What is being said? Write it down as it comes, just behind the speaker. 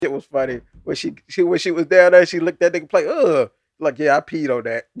It was funny when she when she was down there. She looked at that nigga play. Like yeah, I peed on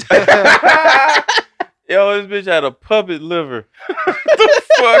that. Yo, this bitch had a puppet liver. The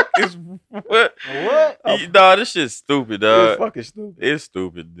fuck is what? Nah, this shit's stupid, dog. It's fucking stupid. It's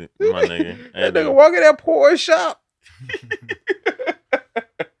stupid, my nigga. That nigga walk in that porn shop.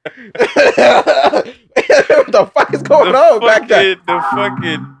 What the fuck is going on back there? The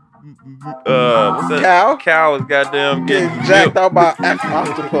fucking what's that? Cow is goddamn getting jacked out by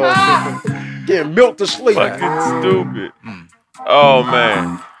octopus. Getting milked to sleep. Fucking stupid. Oh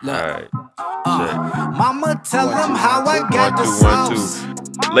man. Alright. Mama tell them how I got the sauce.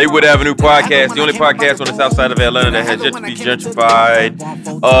 Lakewood Avenue Podcast, the only podcast on the south side of Atlanta that has yet to be gentrified,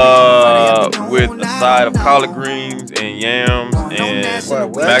 with a side of collard greens and yams and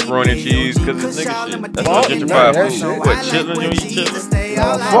macaroni and cheese, because it's nigga shit. That's not gentrified food. What, chitlin'? You eat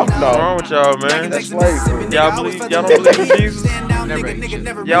chitlin'? Fuck no. What's wrong with y'all, man? That's slavery. Y'all don't believe in Jesus? Y'all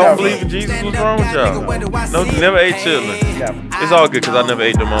don't believe in Jesus? What's wrong with y'all? No, never ate chitlin'. It's all good, because I never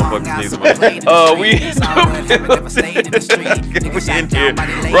ate them motherfuckers neither. We in here.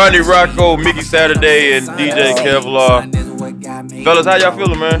 Ronnie Rocco, Mickey Saturday, and DJ Kevlar. Fellas, how y'all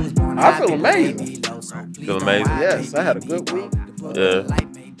feeling, man? I feel amazing. Feel amazing? Yes, I had a good week. Yeah.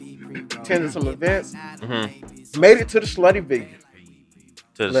 Attended some events. Mm-hmm. Made it to the Slutty Vegan.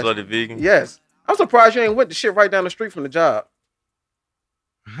 To the Slutty Vegan? Yes. I'm surprised you ain't went to shit right down the street from the job.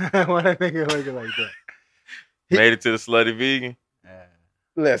 Why that nigga looking like that? Made it to the Slutty Vegan?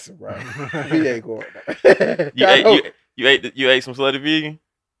 Listen, bro. He ain't going there. You ate some Slutty Vegan?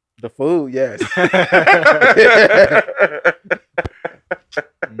 The food, yes.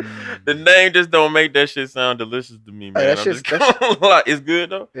 The name just don't make that shit sound delicious to me, man. It's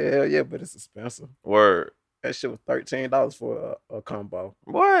good though. Hell yeah, but it's expensive. Word. That shit was $13 for a combo.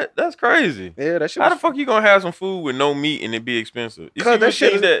 What? That's crazy. Yeah, that shit. How the fuck you gonna have some food with no meat and it be expensive? Because that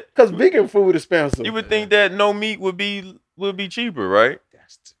shit is because vegan food is expensive. You would think that no meat would be cheaper, right?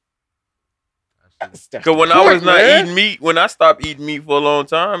 Because when I was not eating meat, when I stopped eating meat for a long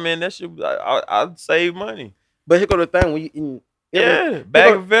time, man, that shit, I'd save money. But here go the thing when you eat,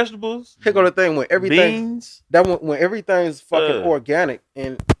 bag of vegetables. Here go the thing when everything beans. That when everything's fucking organic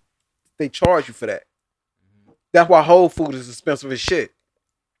and they charge you for that. That's why whole food is expensive as shit.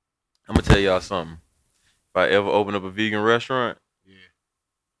 I'm gonna tell y'all something. If I ever open up a vegan restaurant,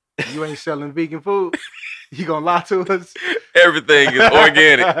 you ain't selling vegan food. You gonna lie to us? Everything is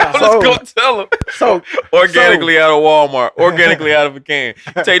organic. I'm just gonna tell them. So organically out of Walmart, organically out of a can.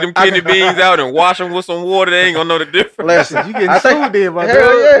 Take them kidney beans out and wash them with some water. They ain't gonna know the difference. Listen, you getting sued then, my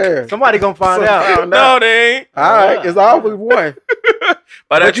hell yeah. Somebody gonna find out. No, they ain't. All right, it's always one.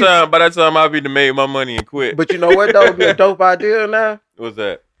 By that time, I'll be to make my money and quit. But you know what though? It'd be a dope idea now. What's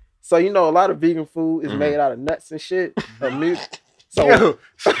that? So you know a lot of vegan food is made out of nuts and shit, or meat. So,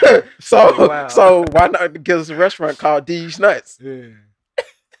 wow. So why not give us a restaurant called D's Nuts? Yeah.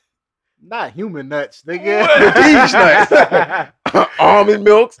 Not human nuts, nigga. D's Nuts, almond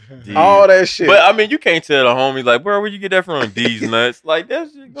milks, all that shit. But I mean, you can't tell the homies like, bro, where you get that from? D's Nuts, like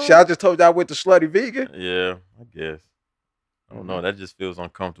that shit. Shit, I just told you I went to Slutty Vegan. Yeah, I guess. I don't know. That just feels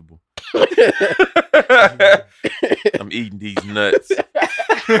uncomfortable. I'm eating these nuts.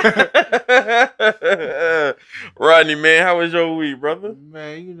 Rodney, man, how was your week, brother?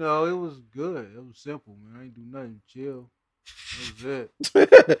 Man, you know, it was good. It was simple, man. I ain't do nothing. Chill. That was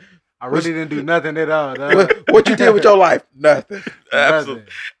it. I really didn't do nothing at all. What you did with your life? Nothing.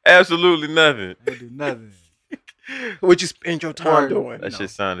 Absolutely nothing. I didn't do nothing. What you spend your time doing? That shit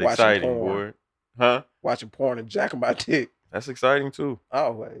sounded exciting, boy. Huh? Watching porn and jacking my dick. That's exciting too.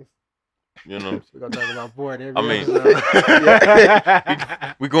 Always. You know, we're gonna talk about porn every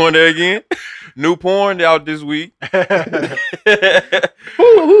we going there again. New porn out this week. Who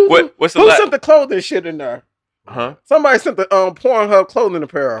sent the clothing shit in there? Huh? Somebody sent the Pornhub clothing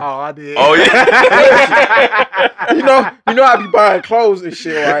apparel. Oh, I did. Oh yeah. you know I be buying clothes and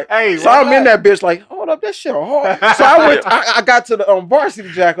shit, right? Hey, so I'm in that bitch like, hold up, that shit hard. So I got to the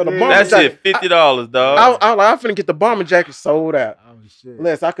varsity jacket, the bomber jacket. That's it, $50, dog. I'm finna get the bomber jacket sold out. Oh shit.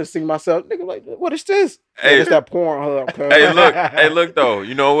 Unless I could see myself, nigga, like, what is this? Hey, it's that Pornhub. Hey, look though.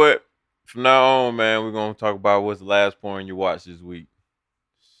 You know what? From now on, man, we're gonna talk about what's the last porn you watched this week.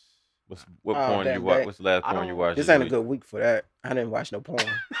 What porn you watch? What's the last porn you watched? This ain't a good week for that. I didn't watch no porn.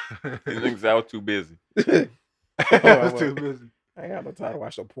 Niggas, I was too busy. I was too busy. I ain't got no time to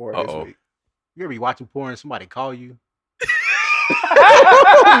watch no porn this week. You ever be watching porn and somebody call you?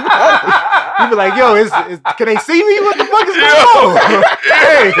 You be like, yo, can they see me? What the fuck is going on?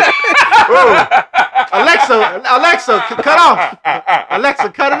 Hey, whoa. Alexa, cut off.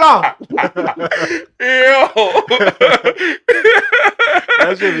 Alexa, cut it off. Yo.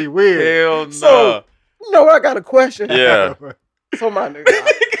 That should be weird. Hell no. So, you know, I got a question. Yeah. So my nigga,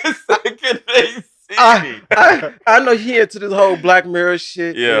 Can they see me? I know he into this whole Black Mirror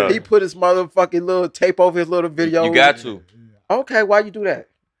shit. Yeah. He put his motherfucking little tape over his little video. You got to. Okay, why you do that?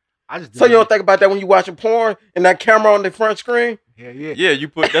 I just So you don't think about that when you watching porn and that camera on the front screen? Yeah. Yeah,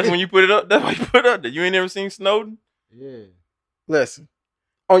 that's when you put it up. That's why you put it up there. You ain't never seen Snowden? Yeah. Listen,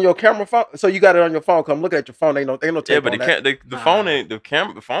 on your camera phone. So you got it on your phone. Come look at your phone. Ain't no tape. Yeah, but on that. the phone ain't the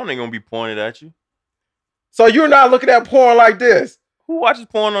phone ain't gonna be pointed at you. So you're not looking at porn like this. Who watches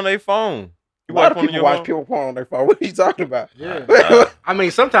porn on their phone? A lot of people watch people porn on their phone. What are you talking about? Yeah. I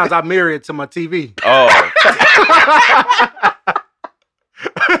mean, sometimes I mirror it to my TV. Oh.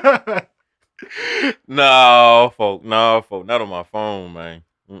 No, folk, not on my phone, man.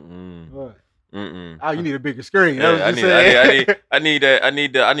 What? Mm-mm. Oh, you need a bigger screen. Yeah, That was just saying.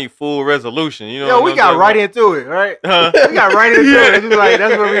 I need full resolution. You know. Yo, we got right into it, right? Huh? We got right into it. It's like,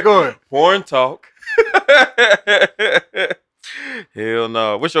 that's where we going. Porn talk. Hell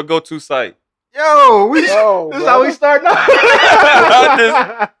no. What's your go-to site? Yo, this is how we start now.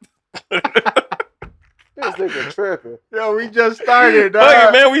 This nigga tripping. Yo, we just started, dog. Fuck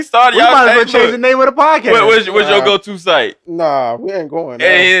it, man, we started. We Y'all might as well change the name of the podcast. What's your go-to site? Nah, we ain't going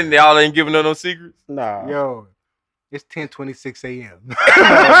there. And y'all ain't giving up no secrets? Nah. Yo, it's 10:26 a.m.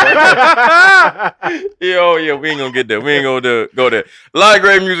 Yeah, we ain't gonna get there. We ain't gonna go there. A lot of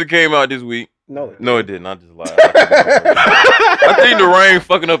great music came out this week. No, it didn't. I just lied. I think the rain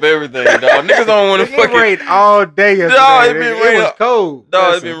fucking up everything, dog. Niggas don't want to fucking. It rained all day yesterday. Dog, it been raining. It was cold.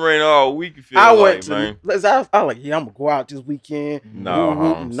 Dog, it been raining all week. You feel I like, went to. man. I was like, yeah, I'm gonna go out this weekend. No,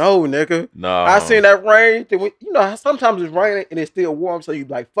 Holmes. No, nigga. No, I seen that rain. Then you know, sometimes it's raining and it's still warm, so you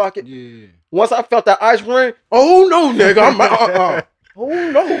like, fuck it. Yeah. Once I felt that ice rain, oh no, nigga, I'm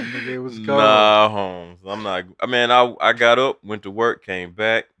oh no. Nigga, it was cold. Nah, Holmes. I'm not. I mean, I got up, went to work, came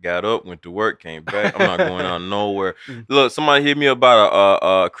back. Got up, went to work, came back. I'm not going out nowhere. Look, somebody hit me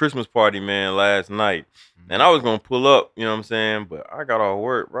about a Christmas party, man, last night. And I was going to pull up, you know what I'm saying? But I got off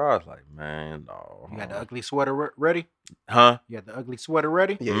work, bro. I was like, man, no. You got the ugly sweater ready? Huh? You got the ugly sweater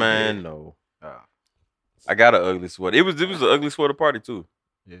ready? Yeah, man, no. I got an ugly sweater. It was an ugly sweater party, too.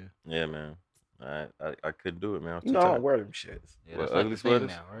 Yeah. Yeah, man. I couldn't do it, man. I was too You know, I tired. don't wear them shits. Yeah, What, that's ugly like the thing sweaters?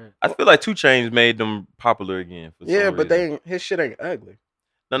 now, right? I feel like 2 Chainz made them popular again. For Yeah, some but reason. his shit ain't ugly.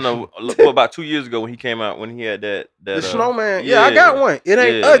 No. Well, about 2 years ago when he came out, when he had that The snowman. Yeah, I got one. It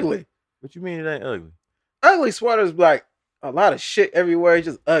ain't ugly. What you mean it ain't ugly? Ugly sweaters like a lot of shit everywhere. It's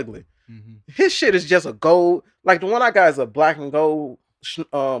just ugly. Mm-hmm. His shit is just a gold. Like the one I got is a black and gold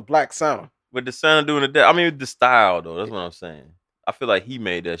black Santa. With the Santa doing the I mean the style though. That's what I'm saying. I feel like he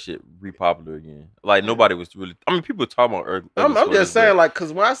made that shit re-popular again. Like nobody was really. I mean, people talking about ugly I'm sweaters, just saying, like,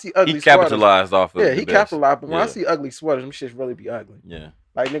 because when I see ugly he sweaters, capitalized off of it. yeah, he capitalized. But when I Yeah. see ugly sweaters, them shits really be ugly. Yeah.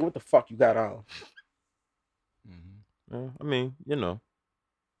 Like, nigga, what the fuck you got on? Mm-hmm. Yeah, I mean, you know.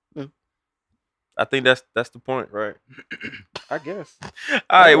 Mm. I think that's the point, right? I guess. All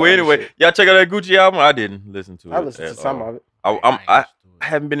right. know Well, that anyway, shit. y'all check out that Gucci album. I didn't listen to it. I listened to at some all. of it. I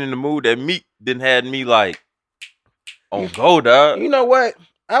haven't been in the mood. That Meek didn't had me like on go, dog. You know what?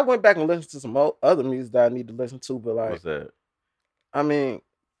 I went back and listened to some other music that I need to listen to, but like, What's that? I mean,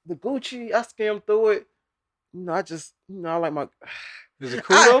 the Gucci, I skimmed through it. You know, I like my. Is it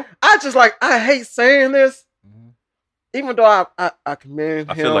cool though? I just like, I hate saying this, even though I commend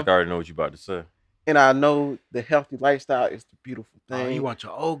I him. feel like I already know what you about to say. And I know the healthy lifestyle is the beautiful thing. Oh, you want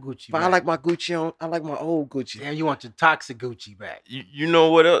your old Gucci but back. I like my Gucci on. I like my old Gucci. Damn, you want your toxic Gucci back. You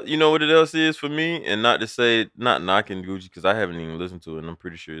know what else? You know what it else is for me, and not to say not knocking Gucci because I haven't even listened to it, and I'm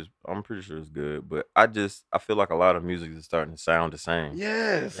pretty sure it's good. But I feel like a lot of music is starting to sound the same.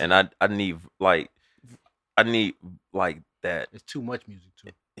 Yes. And I need like that. It's too much music too.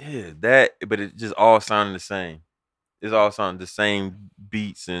 Yeah, that. But it just all sounding the same. It's all sounding the same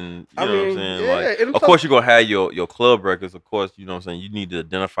beats, and you know what I'm saying. yeah, Like, it'll of course, you're gonna have your club records. Of course, you know what I'm saying. You need to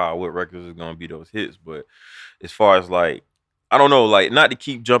identify what records is gonna be those hits. But as far as like, I don't know, like not to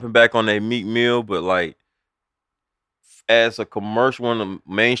keep jumping back on that Meek Mill, but like as a commercial, one of the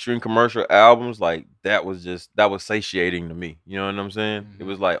mainstream commercial albums, like that was satiating to me. You know what I'm saying? It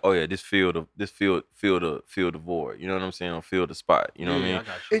was like, oh yeah, this filled the void. You know what I'm saying? Or filled the spot. You know what I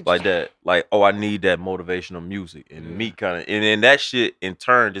mean? Like that. Like, oh, I need that motivational music. And Meek kind of, and then that shit in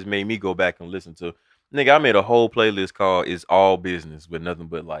turn just made me go back and listen to. Nigga, I made a whole playlist called "It's All Business" with nothing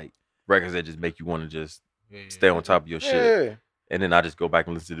but like records that just make you want to just stay on top of your shit. and then I just go back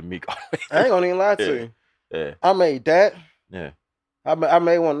and listen to Meek. I ain't gonna even lie to you. Yeah. I made that. Yeah. I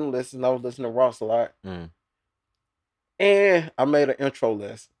made one of them lists. I was listening to Ross a lot. And I made an intro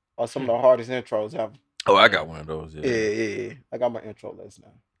list of some of the hardest intros ever. Oh, I got one of those. Yeah. I got my intro list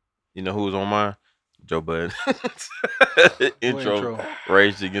now. You know who was on mine? Joe Budden. intro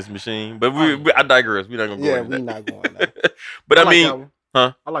Rage Against Machine. But I digress. We're not gonna go into that. Yeah, we not going there. But I mean,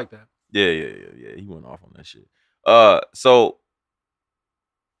 huh? I like that. Yeah. He went off on that shit. So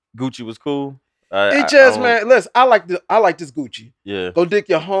Gucci was cool. Man, listen, I like this Gucci. Yeah. Go dick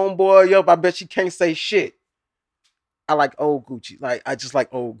your homeboy up. I bet she can't say shit. I like old Gucci. Like I just like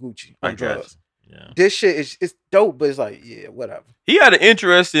old Gucci on drugs. Yeah. This shit it's dope, but it's like, yeah, whatever. He had an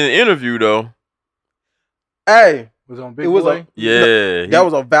interesting interview though. Hey. Was on Big Boy? That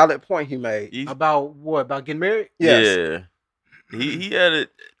was a valid point he made. About what? About getting married? Yes. Yeah. He had an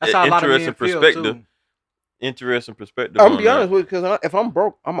interesting perspective. Interesting perspective. I'm gonna be honest with you, because if I'm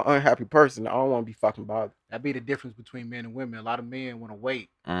broke, I'm an unhappy person. I don't want to be fucking bothered. That'd be the difference between men and women. A lot of men want to wait.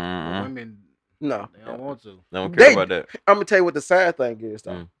 Women, no, they don't want to. They don't care about that. I'm gonna tell you what the sad thing is,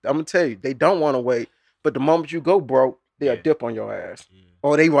 though. I'm gonna tell you, they don't want to wait, but the moment you go broke, they'll dip on your ass,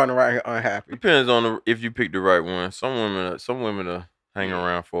 or they run around here unhappy. Depends on if you pick the right one. Some women are hang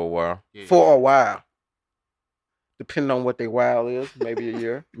around for a while. For a while, depending on what their while is, maybe a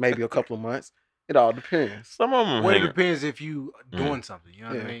year, maybe a couple of months. It all depends. Some of them. Well, it depends if you doing something. You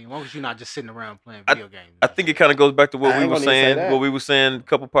know what I mean? As long as you're not just sitting around playing video games. I think it kind of goes back to what we were saying. What we were saying a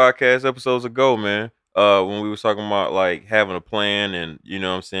couple podcast episodes ago, man. When we were talking about like having a plan, and you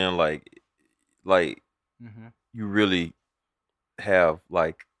know what I'm saying, like you really have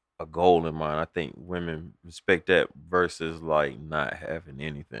like a goal in mind. I think women respect that versus like not having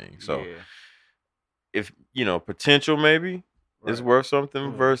anything. So if you know potential maybe is worth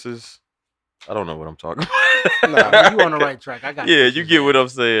something versus. I don't know what I'm talking about. Nah, you on the right track. I got you get what I'm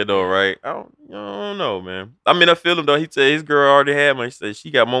saying though, right? I don't know, man. I mean, I feel him though. He said his girl already had money. He said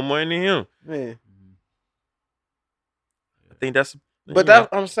she got more money than him. Man. I think that's. But that's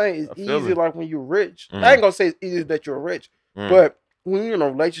I'm saying it's easy. Like when you're rich, I ain't gonna say it's easy that you're rich, but when you're in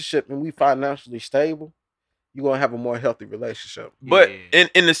a relationship and we financially stable, you're gonna have a more healthy relationship. But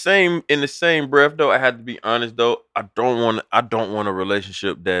in the same breath though, I had to be honest though. I don't want a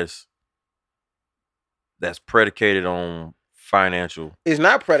relationship that's predicated on financial. It's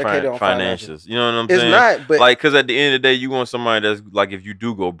not predicated on finances. You know what I'm saying? It's not, but like, because at the end of the day, you want somebody that's like, if you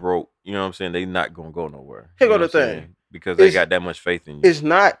do go broke, you know what I'm saying, they not gonna go nowhere. Here go the thing, because they got that much faith in you. It's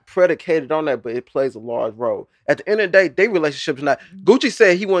not predicated on that, but it plays a large role. At the end of the day, their relationship is not. Gucci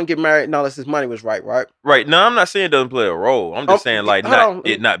said he wouldn't get married unless his money was right. Right. No, I'm not saying it doesn't play a role. I'm just saying like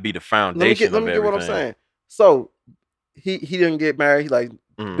not be the foundation. Let me get what I'm saying. So he didn't get married. He like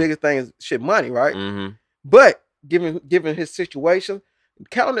biggest thing is shit money, right? Mm-hmm. But given his situation,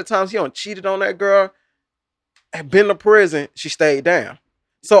 counting the times he done cheated on that girl, had been to prison, she stayed down.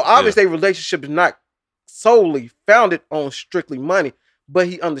 So obviously, their relationship is not solely founded on strictly money, but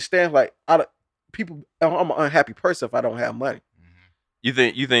he understands like I'm an unhappy person if I don't have money. You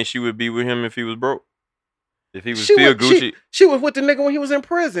think she would be with him if he was broke? If he was still Gucci? She was with the nigga when he was in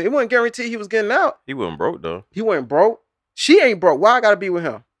prison. It wasn't guaranteed he was getting out. He wasn't broke though. He wasn't broke. She ain't broke. Why I gotta be with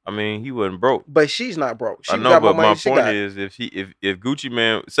him? I mean, he wasn't broke, but she's not broke. She I know, but my point is, if Gucci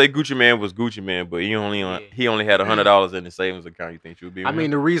Man, say Gucci Man was Gucci Man, but he only had $100 in his savings account, you think she would be? I mean,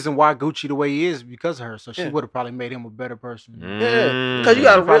 the reason why Gucci the way he is because of her, so she would have probably made him a better person. Yeah, because you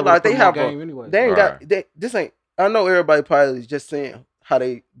gotta realize they have they ain't got this ain't. I know everybody probably is just saying how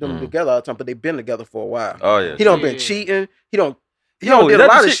they them together all the time, but they've been together for a while. Oh yeah, he been cheating. He did a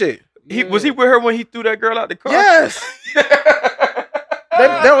lot of shit. Was he with her when he threw that girl out the car? Yes.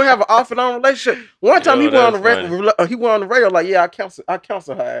 They don't have an off and on relationship. One time he went on the radio like, yeah, I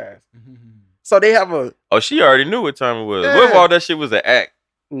counsel her ass. So they have a. Oh, she already knew what time it was. Yeah. What if all that shit was an act?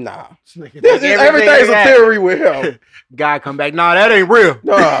 Nah, everything's a theory with him. Guy come back. Nah, that ain't real.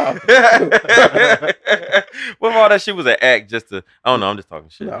 Nah. What if all that shit was an act? Just to, I don't know. I'm just talking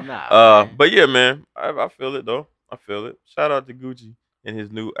shit. Nah, but yeah, man, I feel it though. I feel it. Shout out to Gucci and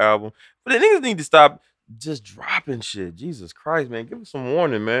his new album. But the niggas need to stop just dropping shit. Jesus Christ, man. Give us some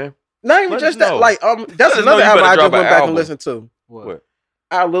warning, man. Not even just that. Like, that's another album I just went back and listened to. What?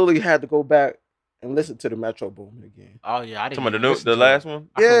 I literally had to go back and listen to the Metro Boomin again. Oh, yeah. I didn't know the last one?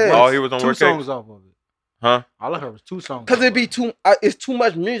 Yeah. Oh, he was on 2 songs off of it. Huh? All I heard was 2 songs. Because it's too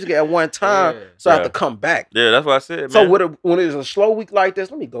much music at one time, so I have to come back. Yeah, that's what I said, man. So when it's a slow week like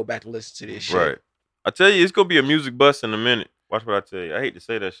this, let me go back and listen to this shit. Right. I tell you, it's going to be a music bust in a minute. Watch what I tell you. I hate to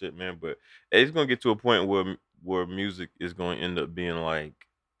say that shit, man, but it's going to get to a point where music is going to end up being like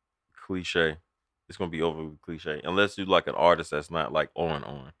cliche. it's gonna be over cliche unless you like an artist that's not like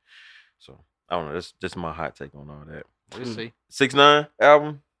on. So I don't know. That's my hot take on all that. We'll see. 6ix9ine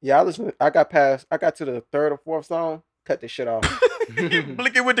album. Yeah, I got to the third or fourth song. Cut this shit off.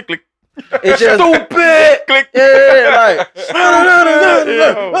 Blick it with the click. It's just Stupid. Click. Yeah,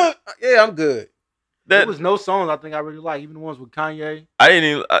 like yeah, I'm good. There was no songs I think I really like, even the ones with Kanye. I didn't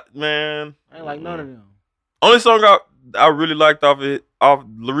even man. I ain't like none of them. Only song I really liked off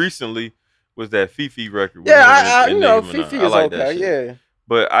recently was that Fifi record. Yeah, I Fifi is like okay. Yeah,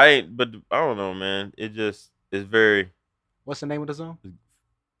 but I don't know, man. It's very. What's the name of the song?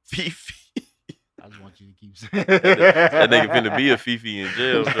 Fifi. I just want you to keep saying that nigga finna be a Fifi in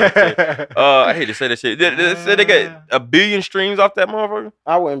jail. I hate to say that shit. They said they got 1 billion streams off that motherfucker.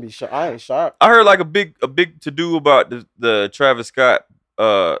 I wouldn't be shocked. I ain't shocked. I heard like a big to do about the Travis Scott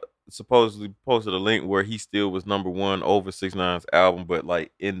supposedly posted a link where he still was number 1 over 6ix9ine's album, but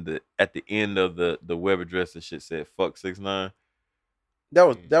like at the end of the web address, the shit said "fuck 6ix9ine." That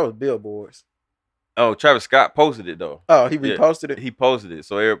was billboards. Oh, Travis Scott posted it though. Oh, he reposted it. He posted it,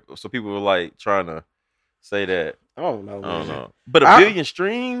 so people were like trying to say that. I don't know. I don't know, but 1 billion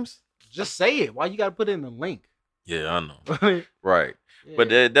streams. Just say it. Why you gotta put it in the link? Yeah, I know. Right. Yeah. But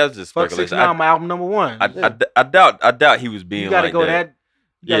that's just Fuck speculation. 6ix9ine, my album number 1. I doubt he was being you gotta like go that.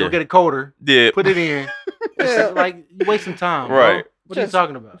 You gotta go get a coder. Yeah. Put it in. Yeah. Like you wasting time. Right. Bro. What are you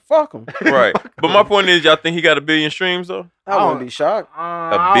talking about? Fuck him. Right. But my point is, y'all think he got 1 billion streams though? I wouldn't be shocked.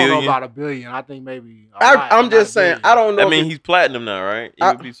 I don't know about 1 billion. I think maybe. I'm just saying. I don't know. I mean, he's platinum now, right? He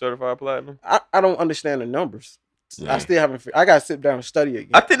would be certified platinum. I don't understand the numbers. Yeah. I still haven't. I gotta sit down and study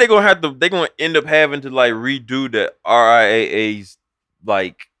again. I think they're gonna end up having to like redo the RIAA's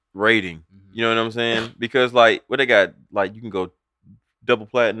like rating. You know what I'm saying? Because like what they got, like you can go double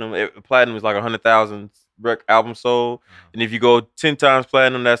platinum. Platinum is like 100,000 album sold, and if you go 10 times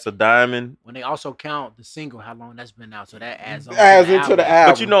platinum, that's a diamond. When they also count the single, how long that's been out, so that adds on into the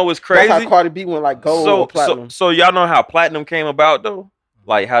album. But you know what's crazy? That's how Cardi B went like gold or platinum. So y'all know how platinum came about though?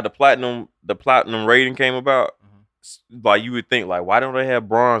 Like how the platinum rating came about? Like you would think, like, why don't they have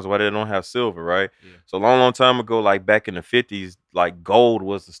bronze? Why they don't have silver, right? Yeah. So long time ago, like back in the 50s, like gold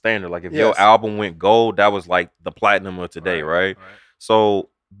was the standard. Like if your album went gold, that was like the platinum of today, right? So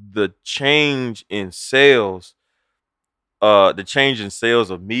the change in sales,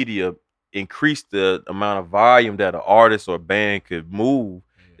 of media increased the amount of volume that an artist or band could move.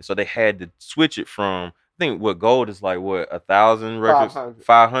 Yeah. So they had to switch it from, I think what gold is like, 1,000 records?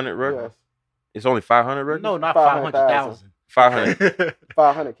 500 records? Yes. It's only 500 records? No, not 500,000. 500.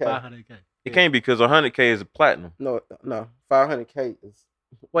 500K. 500K. It can't be because 100K is platinum. No. 500K is.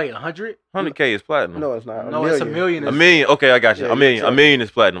 Wait, 100? 100K is platinum. No, it's not. No, it's a million. A million. Okay, I got you. Yeah, a million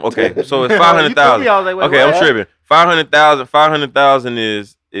is platinum. Okay, so it's 500,000. Like, okay, I'm tripping. 500,000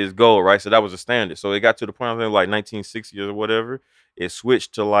 is gold, right? So that was a standard. So it got to the point, I think, like 1960 or whatever. It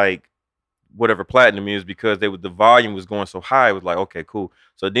switched to like whatever platinum is because the volume was going so high. It was like, okay, cool.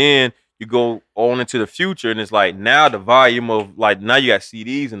 So then you go on into the future, and it's like now the volume of now you got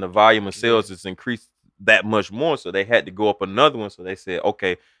CDs and the volume of sales is increased that much more. So they had to go up another one. So they said,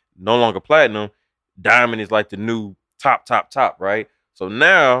 okay, no longer platinum. Diamond is like the new top, right? So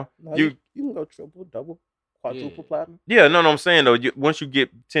now you can go triple, double, quadruple platinum. Yeah, no, I'm saying though, once you get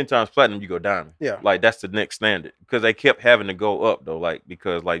 10 times platinum, you go diamond. Yeah, like that's the next standard because they kept having to go up though,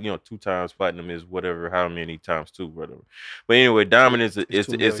 because 2 times platinum is whatever, how many times 2, whatever. But anyway, diamond is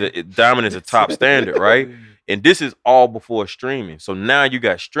a top standard, right? And this is all before streaming. So now you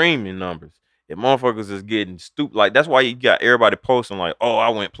got streaming numbers. And motherfuckers is getting stupid. Like that's why you got everybody posting like, "Oh, I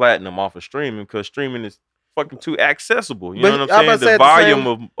went platinum off of streaming," because streaming is fucking too accessible. You know what I'm saying? The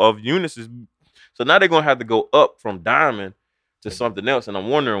volume of units is. So now they're gonna have to go up from diamond to something else, and I'm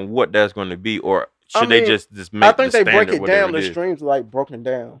wondering what that's going to be, or should they just make? I think they break it down. The streams like broken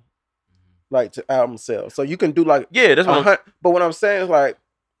down, like to album sales. So you can do like that's what. But what I'm saying is like,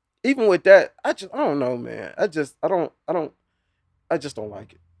 even with that, I don't know, man. I just don't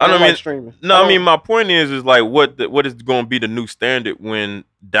like it. I don't mean streaming. No, I mean my point is like what is going to be the new standard when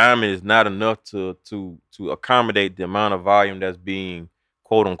diamond is not enough to accommodate the amount of volume that's being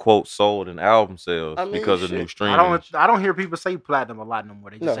quote unquote sold in album sales because of new streaming. I don't hear people say platinum a lot no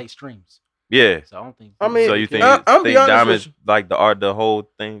more. They just say streams. Yeah. So I don't think. So you think diamond like the whole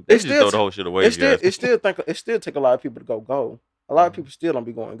thing? They just throw the whole shit away. It still take a lot of people to go gold. A lot of people still don't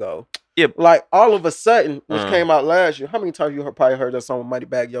be going gold. Yeah, like all of a sudden, which came out last year. How many times you probably heard that song with Mighty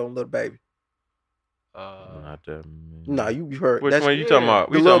Bag Yo and Little Baby? Not that. Nah, you heard. Which one you talking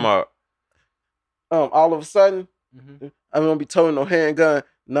about? We talking about? All of a sudden, I'm gonna be towing no handgun.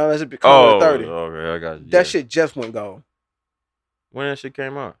 Now that's becoming 30. Okay, I got you. That shit just went gold. When that shit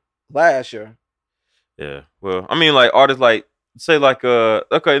came out? Last year. Yeah. Well, I mean, like artists like say like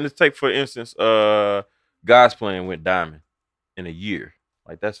okay, let's take for instance God's Plan went diamond in a year.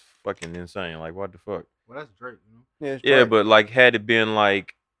 Like that's fucking insane. Like what the fuck? Well, that's Drake, you know. Yeah, it's Yeah, Drake. but like had it been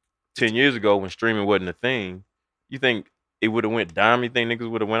like 10 years ago when streaming wasn't a thing, you think it would have went diamond? You think niggas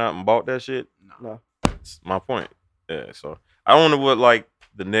would have went out and bought that shit? No. That's my point. Yeah, so I don't know what like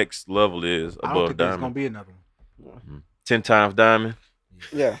the next level is I don't above think there's gonna diamond. be another one. 10 times diamond.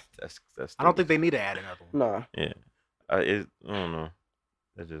 Yeah. That's I don't think they need to add another one. Nah. Yeah. I don't know.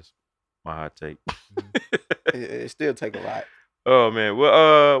 That's just my hot take. It still take a lot. Oh man.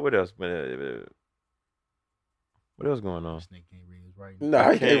 Well, what else? What else going on? This nigga can't read his writing.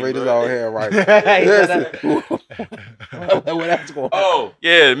 Nah, he can't read his bro. own hair right. What else going on? Oh,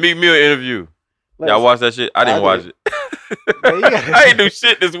 yeah, Meek Mill interview. Y'all watch that shit? I didn't watch it. I ain't do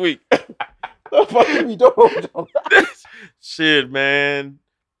shit this week. The fuck are we doing? Shit, man.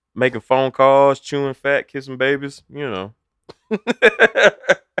 Making phone calls, chewing fat, kissing babies, you know.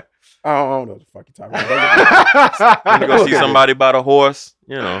 I don't know what the fuck you talking about. When you go see somebody about a horse,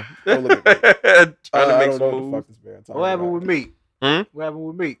 you know. Don't look at Trying to I make don't some know what the moves. fuck this man talking What happened about. with Meek? Hmm? What happened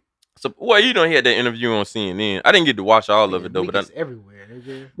with Meek? So, well, you know, he had that interview on CNN. I didn't get to watch all of it, though, Meek but is everywhere,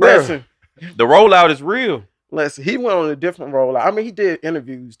 nigga. Listen, the rollout is real. he went on a different role. I mean, he did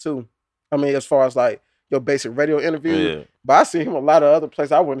interviews too. I mean, as far as like your basic radio interview. Yeah. But I seen him a lot of other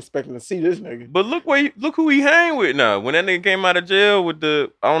places. I wasn't expecting to see this nigga. But look who he hang with now. When that nigga came out of jail with I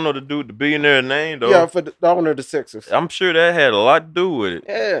don't know the dude, the billionaire name, though. Yeah, for the owner of the Sixers. I'm sure that had a lot to do with it.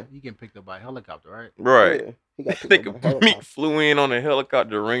 Yeah. He getting picked up by a helicopter, right? Right. Yeah. He got picked up on a Nigga, helicopter. Meek flew in on a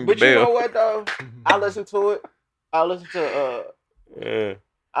helicopter to ring the But you know bell. what though? I listened to it. I listened to Yeah.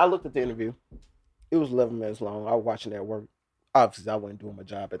 I looked at the interview. It was 11 minutes long. I was watching that at work. Obviously, I wasn't doing my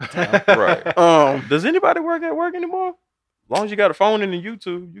job at the time. Right. Does anybody work at work anymore? As long as you got a phone and a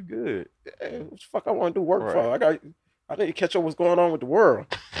YouTube, you good. Hey, what the fuck I want to do work Right. for? I need to catch up what's going on with the world.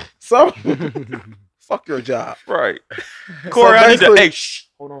 So, fuck your job. Right. Corey, I need to. basically- Hey, shh.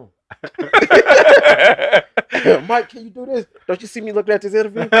 Hold on. Mike, can you do this? Don't you see me looking at this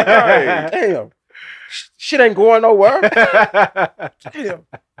interview? Right. Damn. Shit ain't going nowhere. Damn.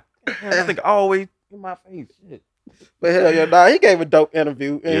 This nigga always in my face. Shit. But hell yeah, nah, he gave a dope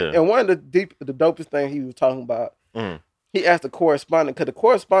interview. And, Yeah. and one of the dopest thing he was talking about, Mm. he asked the correspondent, because the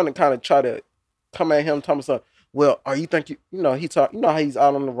correspondent kind of tried to come at him, talking about, well, are you think he talk, how he's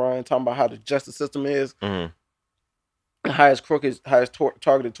out on the run, talking about how the justice system is, Mm. how it's crooked, how it's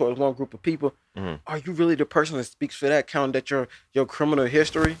targeted towards one group of people. Mhm. Are you really the person that speaks for that, counting that your criminal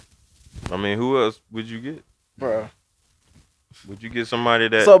history, I mean, who else would you get? bro? Would you get somebody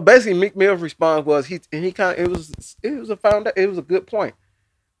that? So basically, Meek Mill's response was it was a good point.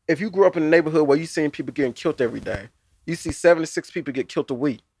 If you grew up in a neighborhood where you seen people getting killed every day, you see 76 people get killed a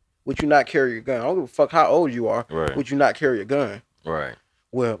week, would you not carry your gun? I don't give a fuck how old you are. Right. Would you not carry a gun? Right.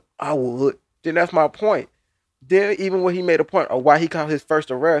 Well, I would. Then that's my point. Then even when he made a point of why he got his first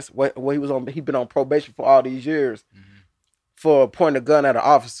arrest, where he'd been on probation for all these years for pointing a gun at an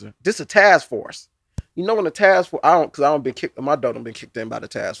officer. This is a task force. You know when the task force, I don't been kicked, my daughter been kicked in by the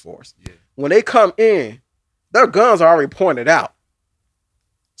task force. Yeah. When they come in, their guns are already pointed out.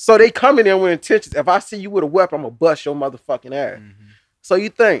 So they come in there with intentions. If I see you with a weapon, I'm gonna bust your motherfucking ass. So you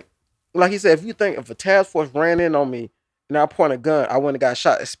think, like he said, if a task force ran in on me and I point a gun, I wouldn't have got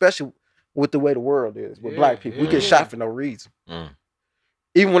shot, especially with the way the world is with black people. We get shot for no reason. Mm.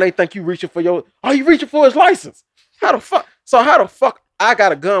 Even when they think you reaching for you reaching for his license. How the fuck I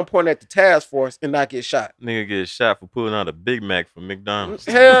got a gun pointed at the task force and not get shot? Nigga get shot for pulling out a Big Mac from McDonald's.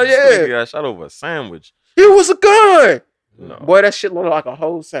 Hell yeah. Nigga got shot over a sandwich. It was a gun. No. Boy, that shit looked like a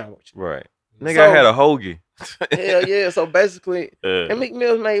whole sandwich. Right. Nigga, So- I had a hoagie. Hell yeah. So basically, Yeah. and Meek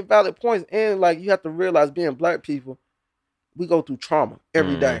Mills made valid points. And like you have to realize being black people, we go through trauma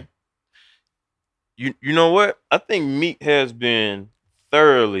every day. You know what? I think Meek has been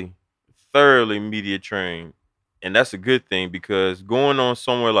thoroughly media trained. And that's a good thing because going on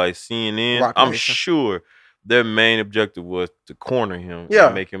somewhere like CNN, Rock I'm Nation. sure their main objective was to corner him Yeah.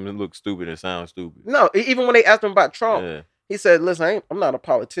 and make him look stupid and sound stupid. No, even when they asked him about Trump, Yeah. he said, "Listen, I'm not a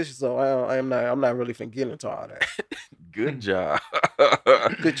politician, so I'm not really finna get into all that." Good job.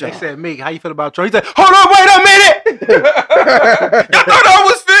 Good They job. said, Meek, how you feel about Trump? He said, hold on, wait a minute. Y'all thought I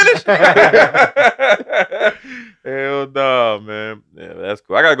was finished? Hell no, man. Yeah, that's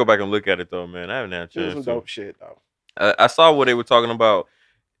cool. I gotta go back and look at it though, man. I haven't had a It was chance some to. dope shit though. I saw what they were talking about.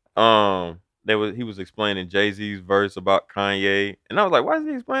 He was explaining Jay-Z's verse about Kanye, and I was like, why is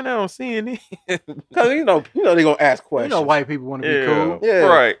he explaining that on CNN? Cause you know they gonna ask You questions. know white people want to be cool. Yeah.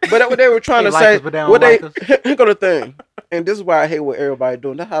 Right. But what they were trying They to like say, us, but they don't what they like us. here go the thing, and this is why I hate what everybody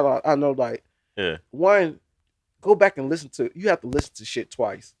doing. That's how I know, like, Yeah. One, go back and listen to. You have to listen to shit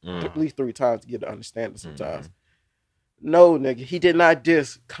twice, at least 3 times to get to understand it. Sometimes. No, nigga, he did not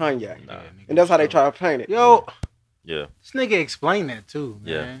diss Kanye, and that's how they try to paint it. Yo, yeah, this nigga explained that too,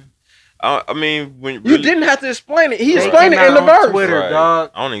 man. Yeah. I mean, when you didn't have to explain it. He explained it in the verse. Twitter, right. dog.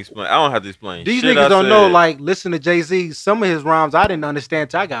 I don't have to explain. These shit niggas don't know. said. Like, listen to Jay-Z. Some of his rhymes I didn't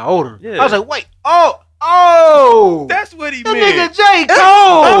understand till I got older. Yeah. I was like, wait, oh, That's what he that meant. nigga J. Cole.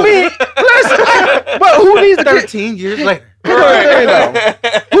 I mean, listen, but who needs to get 13 years later?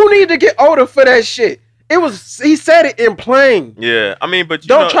 Right. Who need to get older for that shit? He said it in plain. Yeah, I mean, but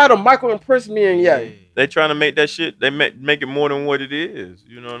Don't try to Michael impress me and They trying to make that shit. They make it more than what it is.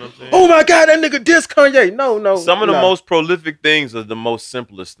 You know what I'm saying? Oh my God, that nigga diss Kanye. No. Some of the most prolific things are the most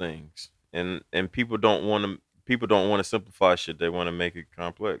simplest things, and people don't want to simplify shit. They want to make it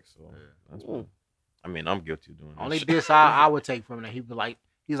complex. So that's what, I mean, I'm guilty of doing that. Only shit. diss I would take from that. He's like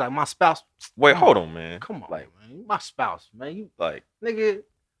my spouse. Wait, hold on, man. Come on, man. You my spouse, man. You Like, nigga.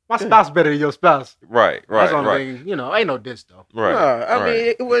 My spouse better than your spouse. right. That's the only thing. You know, ain't no diss though. Right. I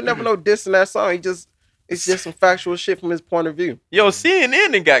mean, it was never no diss in that song. It's just some factual shit from his point of view. Yo,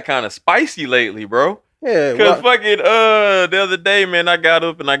 CNN done got kind of spicy lately, bro. Yeah. Cause fucking the other day, man, I got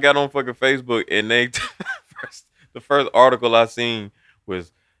up and I got on fucking Facebook and the first article I seen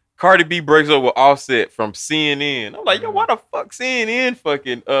was Cardi B breaks up with Offset from CNN. I'm like, yo, why the fuck CNN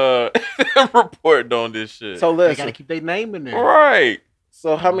fucking reporting on this shit? So They listen. gotta keep their name in there. Right.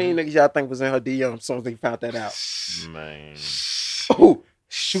 So how many niggas y'all think was in her DM as soon as they found that out? Man. Oh,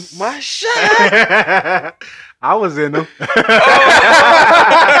 shoot my shot. I was in them.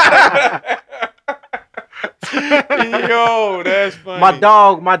 Yo, that's funny. My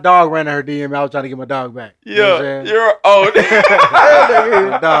dog ran to her DM. I was trying to get my dog back. You know what I'm saying? you're My dog, you know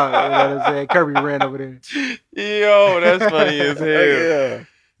what I'm saying? Kirby ran over there. yo, that's funny as hell.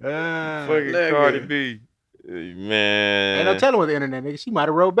 Yeah. Fucking nigga. Cardi B. Man. Ain't no telling with the internet, nigga. She might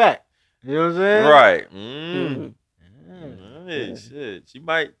have rolled back. You know what I'm saying? Right. Yeah. Shit. She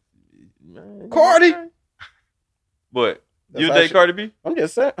might. Man, Cardi. What? That's You how date she- Cardi B? I'm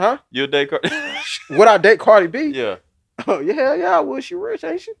just saying, huh? You date Cardi? Would I date Cardi B? Yeah. Oh, yeah, I would. She rich,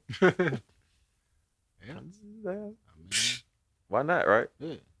 ain't she? Why not? Right?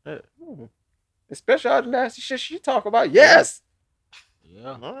 Yeah. Especially all the nasty shit she talk about. Yes.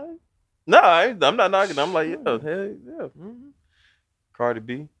 Yeah. All right. No, I'm not knocking. I'm like, yeah, hell yeah. Mm-hmm. Cardi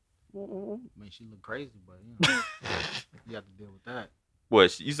B. I mean, she look crazy, but you know, you have to deal with that.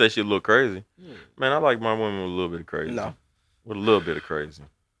 What? You say she look crazy? Yeah. Man, I like my women with a little bit of crazy. No. With a little bit of crazy.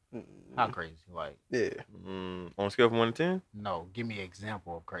 How crazy? Like, Yeah. On a scale from 1 to 10? no, give me an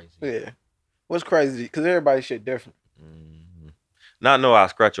example of crazy. Yeah. What's crazy? Because everybody's shit different. Not know I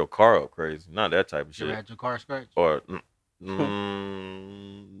scratch your car up crazy. Not that type of You ever shit. had your car scratched? Or,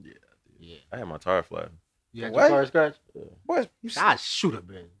 Yeah. I had my tire flat. You had What? your car scratched? Boy, you I shoot a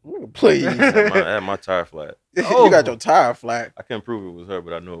bitch. please. I had my tire flat. You got your tire flat. I couldn't prove it was her,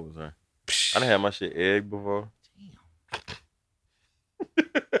 but I knew it was her. I done had my shit egged before.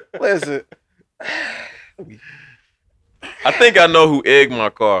 Listen. I think I know who egged my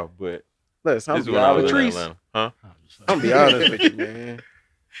car, but Listen, this is I'm when I was in honest. Atlanta. Huh? I'm be honest with you, man.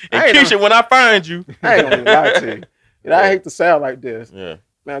 And I ain't Keisha, when I find you. I ain't gonna lie to you. And I hate to sound like this. Yeah.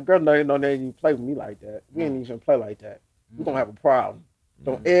 Man, girl, no, they ain't even play with me like that. We ain't even play like that. We gonna have a problem.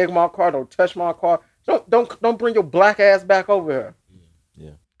 Don't egg my car. Don't touch my car. Don't bring your black ass back over here.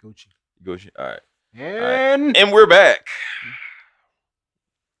 Yeah. Gucci. All right. And And we're back.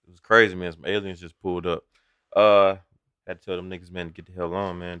 It was crazy, man. Some aliens just pulled up. Had to tell them niggas, man, to get the hell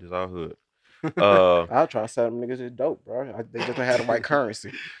on, man. This our hood. I'll try to sell them niggas is dope, bro. They just don't have the right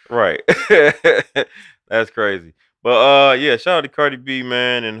currency. Right. That's crazy. But yeah, shout out to Cardi B,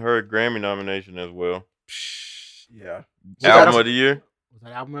 man, and her Grammy nomination as well. Yeah. Album of the year. was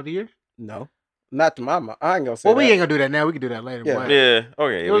that album of the year? No. Not to my mind. I ain't gonna say Well, that. we ain't gonna do that now. We can do that later. Yeah. But Yeah.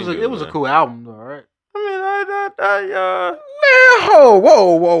 Okay. it was a cool album, though, right? I mean, Man,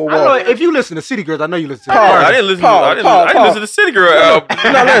 whoa. I know if you listen to City Girls, I know you listen to Pause. that. I didn't listen. Pause, I didn't pause. listen to City Girl album.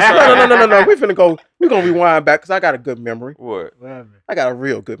 No. We finna go. We gonna rewind back because I got a good memory. What? I got a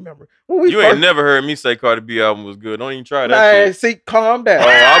real good memory. When we You ain't never heard me say Cardi B album was good. Don't even try that Nah, shit. see, calm down. Oh,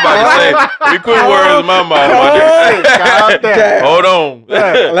 I'm about to say we put words in my mouth. Calm down. Hold on.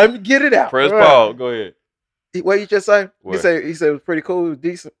 Let me get it out. Press pause. Go ahead. What you just say? What? He said it was pretty cool. It was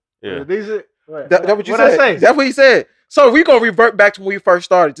decent. Yeah. Decent. That what you What'd said? I say? That's what he said. So we gonna revert back to when we first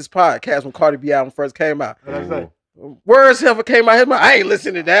started this podcast when Cardi B album first came out. What'd I say? Words ever came out his mouth. I ain't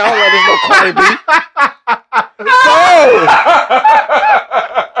listening to that. I don't know this no Cardi B.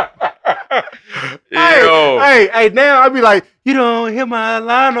 Yo. Hey, now I be like, you don't hear my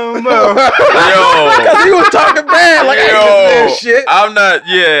line no more. Yo, because he was talking bad. Like, I ain't listening to that shit. I'm not.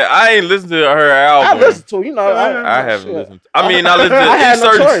 Yeah, I ain't listened to her album. I listened to, I haven't listened. I mean, I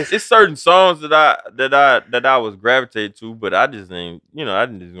listened to it's certain songs that I was gravitated to, but I just ain't. I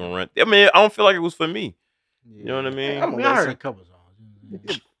didn't just gonna run. I mean, I don't feel like it was for me. You know what I mean? I heard a couple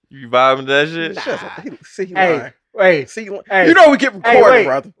songs. You vibing to that shit? See, he lying. Wait. See, you know we get recorded,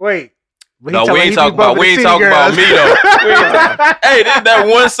 brother. Wait. No, we ain't talking about me though. Hey, that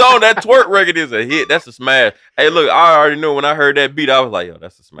one song, that twerk record is a hit. That's a smash. Hey, look, I already knew when I heard that beat, I was like, yo,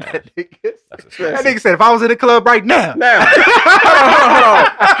 that's a smash. That nigga said, if I was in the club right now.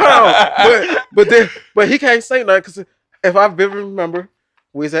 Hold on. But he can't say nothing because if I vividly remember,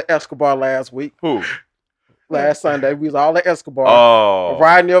 we was at Escobar last week. Who? Last Sunday, we was all at Escobar.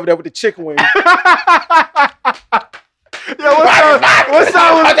 Riding over there with the chicken wings. Yo, what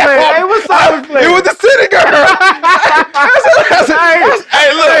song was playing? Hey, what song was playing? It was the City Girl.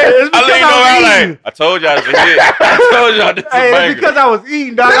 Hey, look, I told y'all this was hit. I told y'all this was it's because I was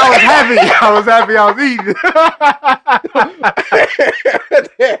eating, dog. I was happy. I was eating.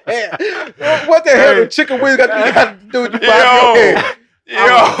 What the hell? The chicken wings got to do with you?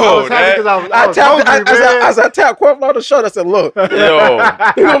 I was happy because I was hungry, man. As I tapped Quentin on the shoulder, I said, look. Yo.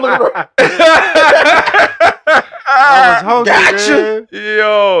 I was hungry, Gotcha.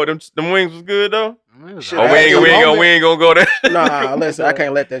 Yo, them wings was good, though? Shit, we ain't gonna go there. Nah, listen, I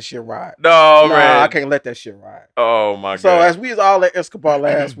can't let that shit ride. No, man. I can't let that shit ride. Oh, my God. So, as we was all at Escobar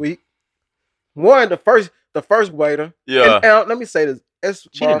last week, the first waiter. Yeah. And let me say this.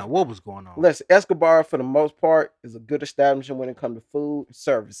 Escobar, she didn't know what was going on. Listen, Escobar, for the most part, is a good establishment when it comes to food and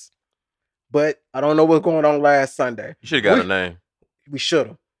service. But I don't know what's going on last Sunday. You should have got a name. We should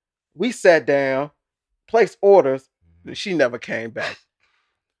have. We sat down, placed orders, and she never came back.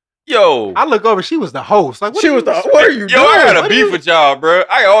 Yo. I look over, she was the host. Like, what are you doing? Yo, I got a beef with y'all, bro.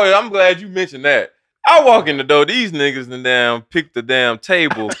 I'm glad you mentioned that. I walk in the door, these niggas and pick the damn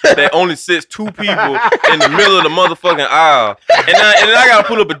table that only sits two people in the middle of the motherfucking aisle. And then I gotta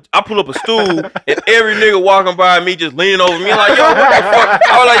pull up a stool, and every nigga walking by me just leaning over me like, yo, what the fuck?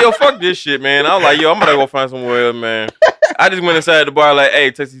 I was like, yo, fuck this shit, man. I was like, yo, I'm gonna go find somewhere else, man. I just went inside the bar like, hey,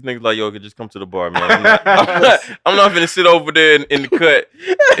 text these niggas like, yo, just come to the bar, man. I'm not finna sit over there in the cut.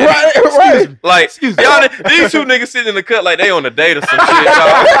 Right. Like, y'all, these two niggas sitting in the cut like they on a date or some shit,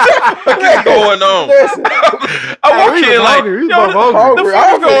 y'all. What is going on? Listen, I walk in like, yo, what the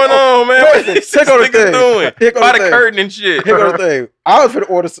fuck is going on, man? What is these niggas doing? By the curtain and shit. Here go the thing.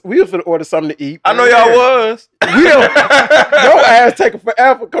 We was finna order something to eat. I know y'all was. Your ass taking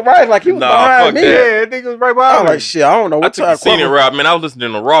forever. Cause right, like he was behind me. Yeah, nigga was right behind me. I was like, shit, I don't know what I took the scenic route, man. I was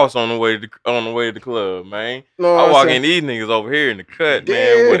listening to Ross on the way to the club, man. I walk in these niggas over here in the cut,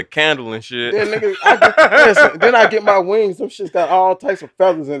 man, with a candle and shit. Then I get my wings. Them shit's got all types of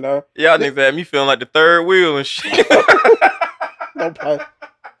feathers in there. Y'all niggas had me feeling like the third wheel and shit. Don't play.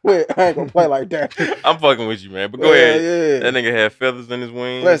 Wait, I ain't gonna play like that. I'm fucking with you, man. But go ahead. Yeah. That nigga had feathers in his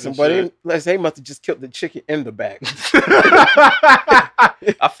wings. Listen, but they must have just killed the chicken in the back.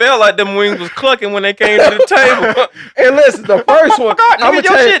 I felt like them wings was clucking when they came to the table. And listen, the first one, I'm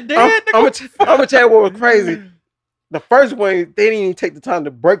gonna tell you what was crazy. The first wing, they didn't even take the time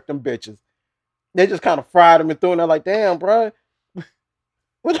to break them bitches. They just kind of fried them and threw them there like, damn, bro.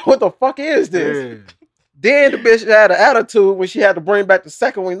 What the fuck is this? Yeah. Then the bitch had an attitude when she had to bring back the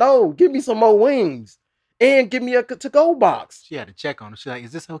second wing. No, give me some more wings. And give me a to-go box. She had to check on her. She's like,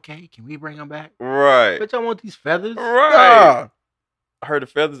 is this okay? Can we bring them back? Right. Bitch, I want these feathers. Right. I heard the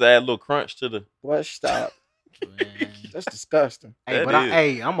feathers add a little crunch to the... What? Stop. That's disgusting.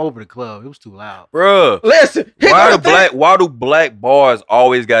 Hey, I'm over the club. It was too loud. Bruh. Listen. Why do black bars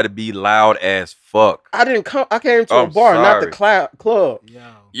always got to be loud as fuck? I came to a bar, not the club.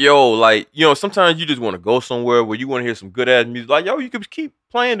 Yo, like, sometimes you just want to go somewhere where you want to hear some good ass music. Like, yo, you could keep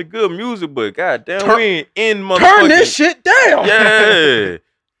playing the good music, but goddamn, we ain't in motherfucking... Turn this shit down. Yeah.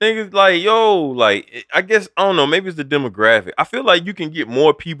 Niggas like, yo, like, I guess, I don't know, maybe it's the demographic. I feel like you can get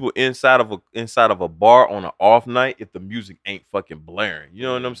more people inside of a bar on an off night if the music ain't fucking blaring. You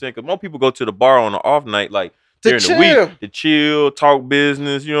know what I'm saying? Because more people go to the bar on an off night, like, during the week, to chill, talk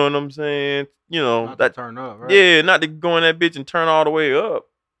business, you know what I'm saying? Not to turn up, right? Yeah, not to go in that bitch and turn all the way up.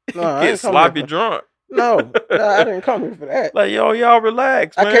 No, get sloppy drunk. No, I didn't come here for that. Like, yo, y'all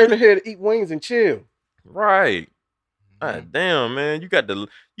relax, man. I came here to eat wings and chill. Right. God damn, man. You got to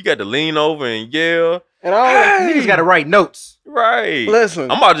lean over and yell. And all niggas got to write notes. Right. Listen.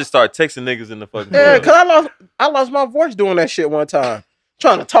 I'm about to just start texting niggas in the fucking club. Cause I lost my voice doing that shit one time.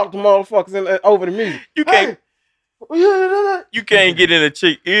 Trying to talk to motherfuckers over the music. You can't. You can't get in a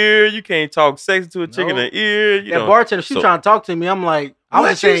chick ear. You can't talk sex to a chick in the ear. You that bartender, she trying to talk to me. I'm like, I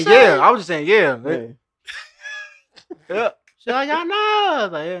was just saying, yeah. I was just saying, yeah. Yeah. She's like, y'all know. I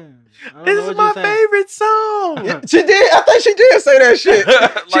was like, yeah. This is my favorite song. Yeah, she did. I think she did say that shit.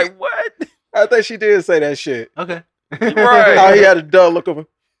 Like what? I think she did say that shit. Okay. Right. Oh, he had a dull look over.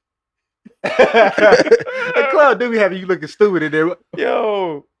 The club do be having you looking stupid in there.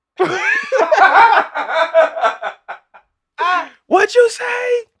 Yo. What'd you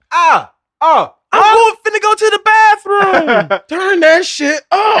say? I'm finna go to the bathroom. Turn that shit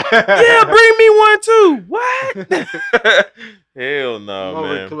up. Yeah, bring me one too. What? Hell no,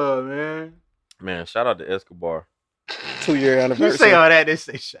 man. Club, man. Man, shout out to Escobar. 2-year anniversary. You say all that, they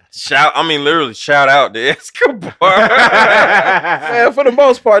say Literally shout out to Escobar. Man, for the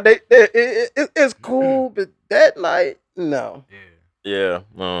most part, it's cool, but that night, no. Yeah,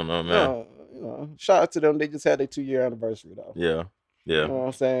 no, man. No. Shout out to them. They just had their 2-year anniversary, though. Yeah. You know what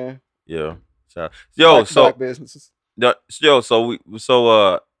I'm saying? Yeah. Yo, like so black businesses.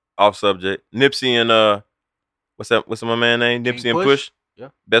 Off subject. Nipsey and what's my man name? Nipsey and Push. Yeah.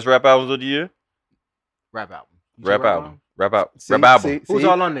 Best rap albums of the year. Rap album. Who's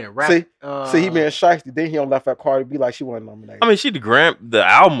all on there? See, he being shiesty. Then he don't laugh at Cardi B like she wasn't nominated. I mean, she the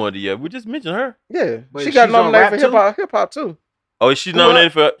album of the year. We just mentioned her. Yeah, she got nominated for hip hop too. Oh, is she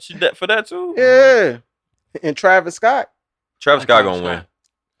nominated for that too? Yeah, and Travis Scott. Travis Scott gonna win.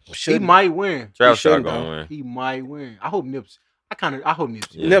 He might win. Travis Scott gonna win. He might win. I hope Nipsey. I hope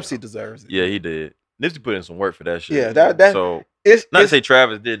Nipsey. Yeah. Nipsey deserves it. Yeah, he did. Nipsey put in some work for that shit. Yeah, that. So it's not to say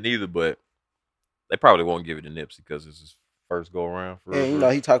Travis didn't either, but they probably won't give it to Nipsey because it's his first go around. And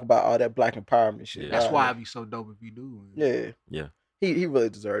he talk about all that black empowerment shit. Yeah. That's why it'd be so dope if he do. Yeah. He really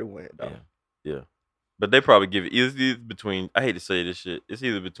deserved to win though. Yeah. But they probably give it either between. I hate to say this shit. It's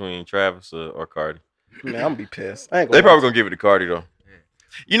either between Travis or Cardi. Man, I'm gonna be pissed. They probably gonna give it to Cardi though. Yeah.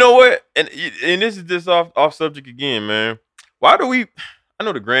 You know what? And this is just off subject again, man. Why do we? I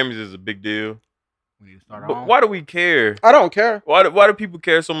know the Grammys is a big deal. But why do we care? I don't care. Why do people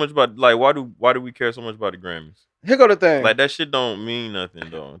care so much about why do we care so much about the Grammys? Here go the thing. Like that shit don't mean nothing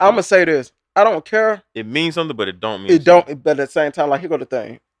though. I'm gonna say this. I don't care. It means something, but it don't mean it something. But at the same time, like here go the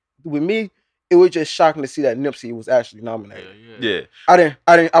thing. With me, it was just shocking to see that Nipsey was actually nominated. Yeah.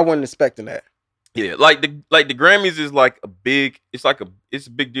 I wasn't expecting that. Yeah, like the Grammys is like it's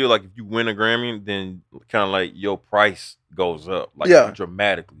a big deal. Like if you win a Grammy, then kind of like your price goes up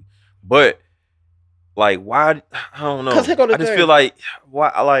dramatically. But like why? I don't know. I just feel like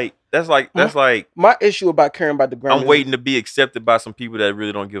why that's like my issue about caring about the Grammys. I'm waiting to be accepted by some people that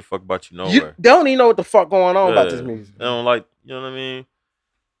really don't give a fuck about you nowhere. They don't even know what the fuck going on about this music. They don't like, you know what I mean?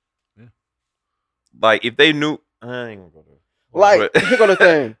 Yeah. Like if they knew, I ain't gonna go there. Like here go the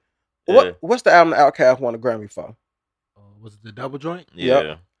thing. Yeah. What's the album that Outkast won a Grammy for? Was it the Double Joint? Yeah.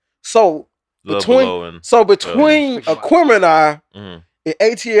 Yep. So between Aquemini and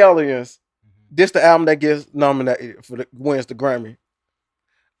ATLians, this the album that gets nominated wins the Grammy.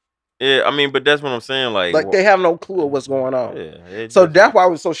 Yeah, I mean, but that's what I'm saying. Like they have no clue of what's going on. Yeah. So that's why it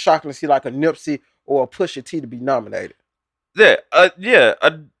was so shocking to see like a Nipsey or a Pusha T to be nominated. Yeah, I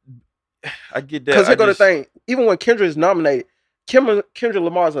get that. Because here go the thing. Even when Kendrick is nominated, Kendrick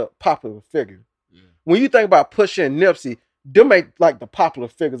Lamar's a popular figure. Yeah. When you think about Pusha and Nipsey, them make like the popular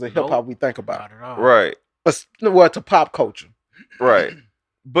figures of hip hop we think about. Right. Well, to pop culture. Right.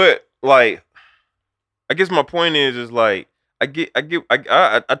 But like, I guess my point is like I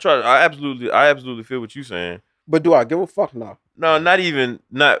absolutely feel what you're saying. But do I give a fuck? No. No,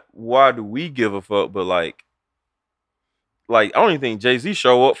 not why do we give a fuck, but like I don't even think Jay-Z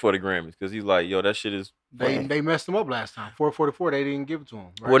show up for the Grammys because he's like, yo, that shit is. They messed him up last time. 444, they didn't give it to him.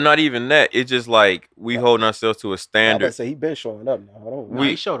 Right? Well, not even that. It's just like we holding ourselves to a standard. I say he been showing up now.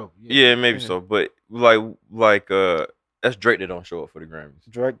 He showed up. Yeah, maybe so. But like that's Drake that don't show up for the Grammys.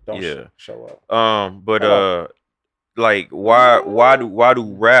 Drake don't show up. But like why do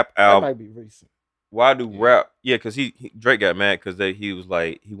rap albums? That might be recent. Why do rap? Yeah, because Drake got mad because he was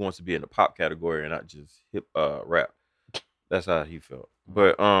like he wants to be in the pop category and not just hip rap. That's how he felt.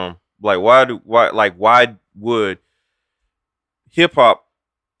 But why would hip hop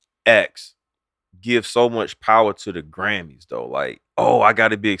acts give so much power to the Grammys though? Like, oh, I got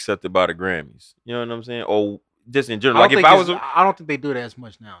to be accepted by the Grammys. You know what I'm saying? Or just in general, like if I was, I don't think they do that as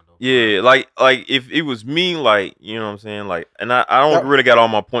much now though. Yeah, like if it was me, like you know what I'm saying, like, and I don't really got all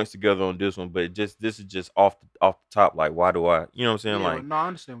my points together on this one, but this is just off the top. Like, why do I? You know what I'm saying? Yeah, like, no, I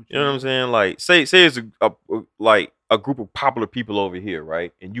understand what you know what I'm saying? Like, say it's a group of popular people over here,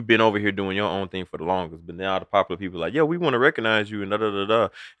 right? And you've been over here doing your own thing for the longest, but now the popular people are like, yo, we want to recognize you and da da da da.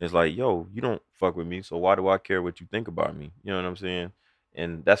 It's like, yo, you don't fuck with me, so why do I care what you think about me? You know what I'm saying?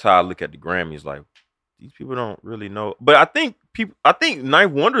 And that's how I look at the Grammys. Like, these people don't really know. But I think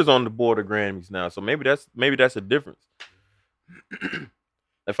Ninth Wonder's on the board of Grammys now, so maybe that's a difference.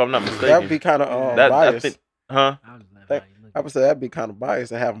 If I'm not mistaken, that'd be kind of biased. Huh? I would say that'd be kind of biased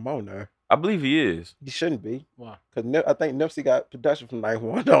to have him on there. I believe he is. He shouldn't be. Why? Because I think Nipsey got production from Ninth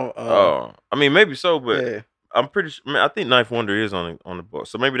Wonder. I mean, maybe so, but yeah. I'm pretty sure. I think Ninth Wonder is on the board,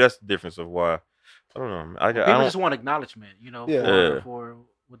 so maybe that's the difference of why. I don't know. People just want acknowledgement, for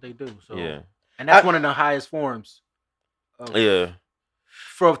what they do. So yeah, and that's one of the highest forms. To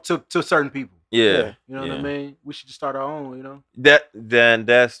certain people. Yeah. You know what I mean? We should just start our own, you know?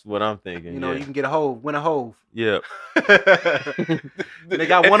 That's what I'm thinking. You know, you can get win a Hove. Yeah. They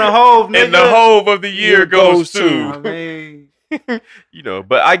got won a Hove, nigga. And the Hove of the year goes to. I mean,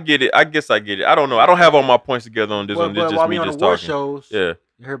 but I get it. I guess I get it. I don't know. I don't have all my points together on this one. This is just me just talking. Shows, yeah.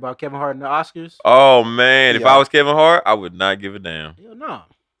 You heard about Kevin Hart and the Oscars? Oh man, if I was Kevin Hart, I would not give a damn. Hell no.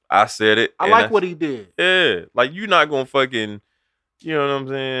 I said it. I like what he did. Yeah. Like, you're not gonna fucking, you know what I'm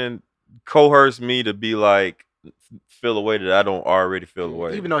saying, coerce me to be like, feel a way that I don't already feel a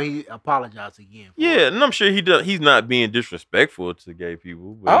way. Even though he apologized again. Yeah, and I'm sure he's not being disrespectful to gay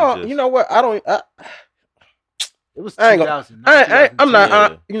people. But you know what? It was 2000. I'm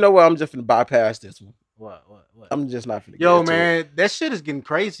not. You know what? I'm just gonna bypass this one. What? I'm just not finna. Yo, man, that shit is getting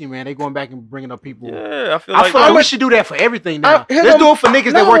crazy, man. They going back and bringing up people. Yeah, I feel like we should do that for everything now. Let's do it for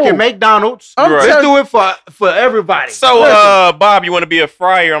niggas that work at McDonald's. Let's do it for everybody. So, Bob, you want to be a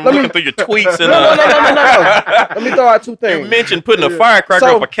fryer? I'm looking through your tweets. And, no. Let me throw out two things. You mentioned putting a firecracker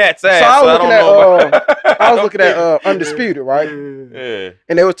up a cat's ass. So I was looking at Undisputed, right? Yeah.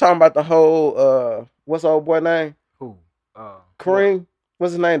 And they were talking about the whole what's the old boy name? Who? Kareem.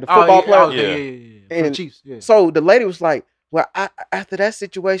 What's his name? The football player. Yeah. And Chiefs, yeah. So the lady was like, well, after that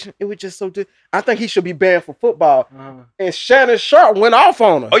situation, it was just so good. I think he should be banned for football. And Shannon Sharp went off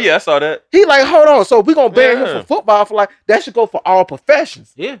on her. Oh, yeah, I saw that. He like, hold on. So we're going to ban him for football for that should go for all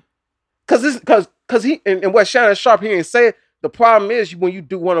professions. Yeah. Because he, and what Shannon Sharp, he ain't said, the problem is when you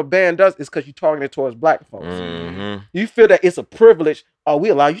do what a ban does, is because you're targeting it towards black folks. Mm-hmm. You feel that it's a privilege. Oh, we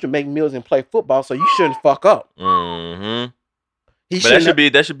allow you to make meals and play football, so you shouldn't fuck up. Mm-hmm. But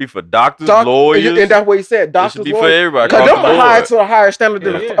that should be for doctors, lawyers, and that's what he said. Doctors, it should be for everybody. Because them are hired to a higher standard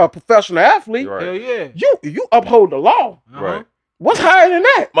than a professional athlete. Right. Hell yeah. You uphold the law. Right. What's higher than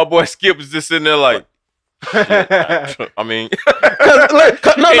that? My boy Skip was just sitting there like, I mean,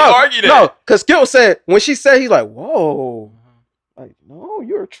 no, because Skip said when she said, he's like, whoa, like, no,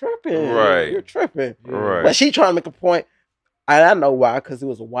 you're tripping, right? You're tripping, right? But she trying to make a point. I know why, because it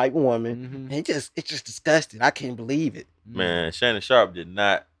was a white woman. Mm-hmm. It's just disgusting. I can't believe it. Man, Shannon Sharp didn't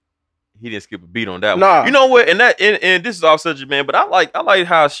skip a beat on that one. You know what? And this is off subject, man, but I like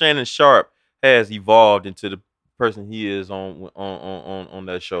how Shannon Sharp has evolved into the person he is on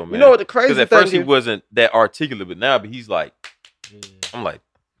that show, man. You know what the crazy thing is? Because at first he wasn't that articulate, but now he's like, I'm like,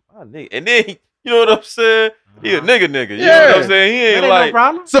 oh, nigga. And then you know what I'm saying? He a nigga. You know what I'm saying? He ain't like no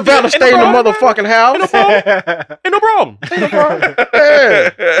problem. Savannah stay in the motherfucking house. Ain't no problem.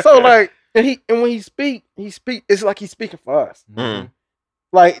 Yeah. So like, and when he speak, it's like he's speaking for us. Mm-hmm.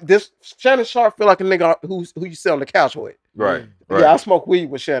 Like this, Shannon Sharp feel like a nigga who you sit on the couch with. Right. Yeah, I smoke weed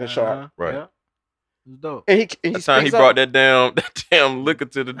with Shannon Sharp. Right. Yeah. It was dope. And that time he brought that damn liquor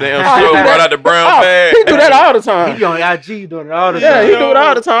to the damn show, brought out the brown bag. He do that all the time. He be on IG doing it all the time. Yeah, he do it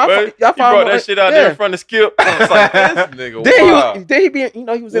all the time. He brought that shit out there in front of Skip. I was like, this nigga. Then he be, he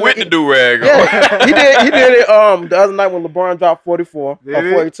was in with the do rag. Yeah, he did it. The other night when LeBron dropped 44 or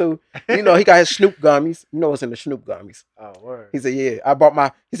 42. He got his Snoop gummies. You know what's in the Snoop gummies? Oh, word. He said, yeah. I brought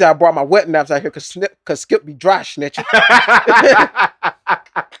my wet naps out here because Skip be dry snitching.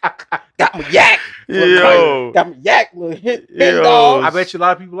 Got me yak. Yo. Got me yak, little hit dog. I bet you a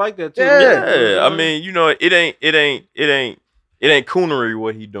lot of people like that too. Yeah. I mean, it ain't coonery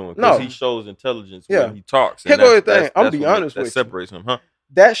what he doing. Because he shows intelligence when he talks. Here go the thing. I'm gonna be honest with you. That separates him, huh?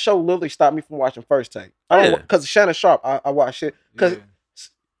 That show literally stopped me from watching First Take. Because Shannon Sharp, I watch it. Because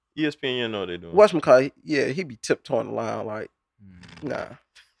ESPN, you know what they doing. Whatchamacallit, he be tiptoeing the line like, nah.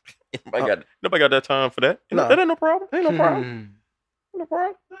 Nobody got that time for that. Nah. That ain't no problem. Ain't no problem. No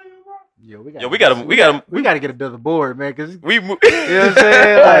problem. Yeah, we gotta get another board, man. Cause we, you know what I'm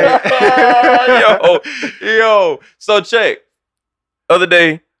saying? Like, yo. So check. Other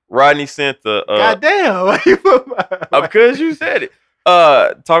day, Rodney sent the. Goddamn. Because you said it.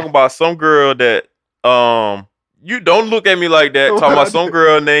 Talking about some girl that you don't look at me like that. Talking about some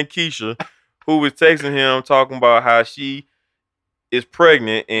girl named Keisha who was texting him talking about how she is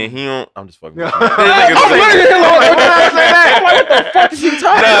pregnant and he don't. I'm just fucking. With you. What the fuck is he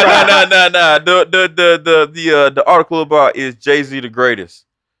talking about? Nah. The article about is Jay-Z the greatest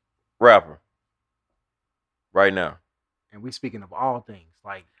rapper right now. And we speaking of all things,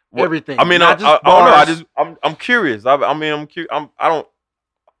 like everything. I mean, I don't know. I'm curious. I don't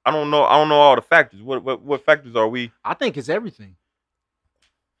know all the factors. What factors are we? I think it's everything.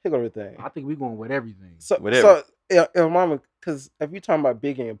 Here go the thing. I think we going with everything. So Mama, because if you're talking about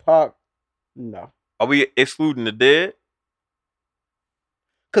Biggie and Pac, no. Are we excluding the dead?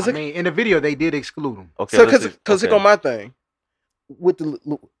 Because in the video they did exclude them. Okay. So because here go my thing.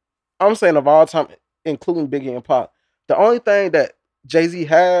 I'm saying of all time, including Biggie and Pac, the only thing that Jay-Z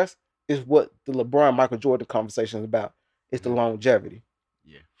has is what the LeBron Michael Jordan conversation is about. It's the longevity.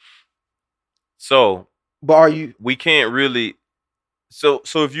 Yeah. So, but are you? We can't really. So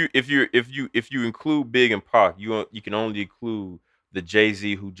if you include Big and Pac, you can only include the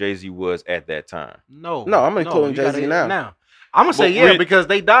Jay-Z who Jay-Z was at that time. No, I'm including Jay-Z now. I'm gonna say because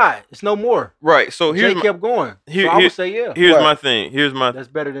they died. It's no more. Right. So Jay kept going. So I would say yeah. Here's my thing. That's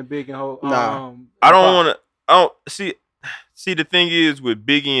better than Big and Ho. Nah. I don't see. The thing is with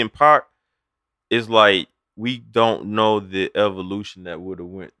Biggie and Pac, is like we don't know the evolution that would have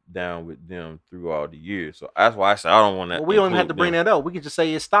went down with them through all the years. So that's why I say I don't want to. Well, we don't even have to bring that up. We can just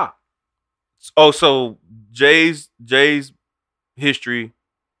say it stopped. Oh, so Jay's history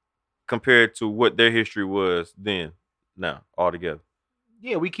compared to what their history was then, now, all together.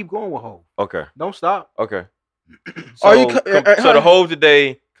 Yeah, we keep going with Hov. Okay. Don't stop. Okay. So the Hov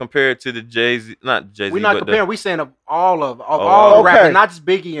today compared to the Jay-Z, not Jay-Z. We're not comparing. We saying all rapping, not just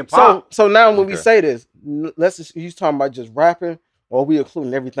Biggie and Pac. So now when we say this, let's just, he's talking about just rapping, or we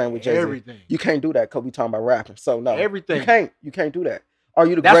including everything with Jay-Z. Everything. You can't do that because we talking about rapping. So no, everything. You can't do that. Are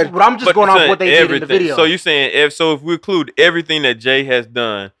you the That's greatest? What I'm just going off what they did in the video. So you saying if we include everything that Jay has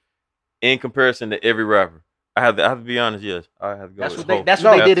done in comparison to every rapper, I have to be honest. Yes, I have to go. That's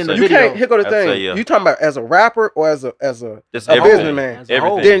what they did in the video. Here go the thing. You talking about as a rapper or as a businessman?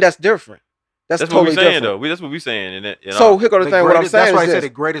 Then that's different. That's totally what we're saying though. That's what we're saying. So here go the thing. What I'm saying that's why is I said the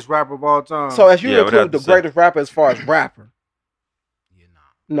greatest rapper of all time. So if you include the greatest rapper as far as rapper,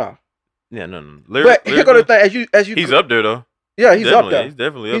 no. Yeah, no. But here go the thing. As you, he's up there though. Yeah, he's up there. He's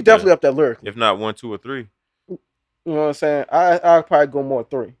definitely up there lyrically. If not 1, 2, or 3. You know what I'm saying? I'll probably go more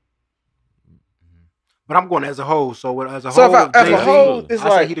 3. But I'm going as a whole. So as a whole, it's I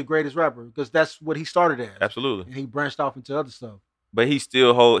like say he the greatest rapper because that's what he started as. Absolutely. And he branched off into other stuff. But he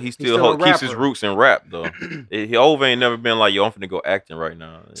still keeps his roots in rap though. Hov ain't never been like, yo, I'm finna go acting right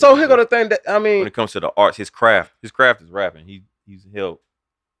now. So here go the thing that when it comes to the arts, his craft is rapping. He's held.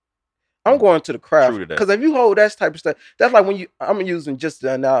 I'm going to the craft because if you hold that type of stuff, that's like when I'm using just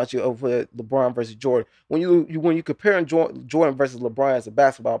the analogy of LeBron versus Jordan. When you comparing Jordan versus LeBron as a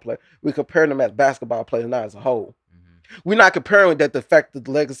basketball player, we comparing them as basketball players, not as a whole. Mm-hmm. We're not comparing that the fact that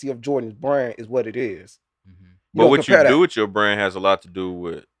the legacy of Jordan's brand is what it is. Mm-hmm. But what you do with your brand has a lot to do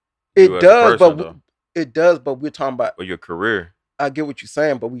with it does, but we're talking about your career. I get what you're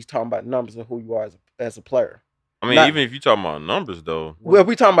saying, but we're talking about numbers of who you are as a player. I mean, even if you're talking about numbers, though. Well,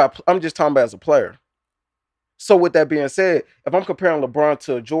 I'm just talking about as a player. So with that being said, if I'm comparing LeBron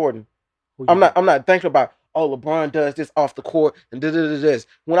to Jordan, I'm not thinking about LeBron does this off the court and this.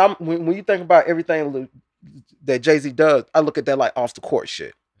 When you think about everything that Jay-Z does, I look at that like off the court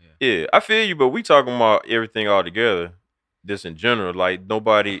shit. Yeah, I feel you, but we talking about everything all together. Just in general, like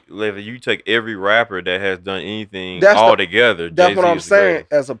nobody. Like you take every rapper that has done anything all together. That's what I'm saying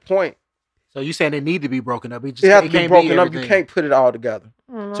as a point. So you saying it need to be broken up? It has to be broken up. You can't put it all together.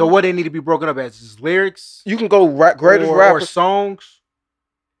 Mm-hmm. So what they need to be broken up as is lyrics? You can go greatest rappers or songs,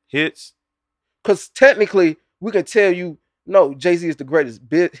 hits. Because technically, we can tell you, no, Jay-Z is the greatest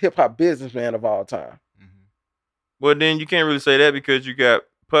hip hop businessman of all time. Mm-hmm. Well, then you can't really say that because you got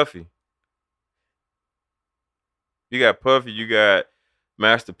Puffy. You got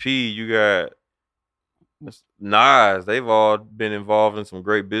Master P, you got Nas. They've all been involved in some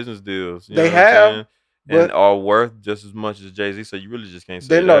great business deals. They have. And are worth just as much as Jay-Z, so you really just can't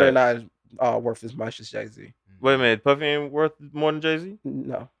say that. They're not worth as much as Jay-Z. Wait a minute, Puffy ain't worth more than Jay-Z?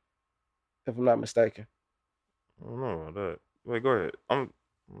 No. If I'm not mistaken. I don't know about that. Wait, go ahead.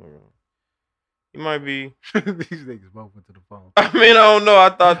 He might be. These niggas both went to the phone. I mean, I don't know. I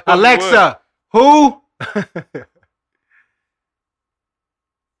thought Puffy Alexa, who?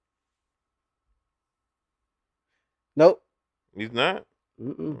 Nope. He's not?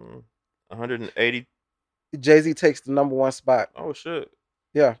 180. Jay-Z takes the number 1 spot. Oh, shit.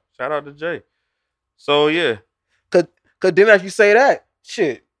 Yeah. Shout out to Jay. So, yeah. Cause then if you say that,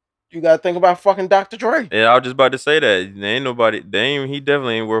 shit, You gotta think about fucking Dr. Dre. Yeah, I was just about to say that. There ain't nobody. He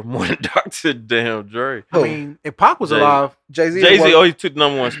definitely ain't worth more than Dr. Damn Dre. I mean, if Pac was alive, Jay-Z, he took the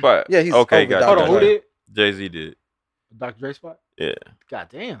 #1 spot. Yeah, he's okay. Got hold on, who did? Jay-Z did. Dr. Dre spot. Yeah. God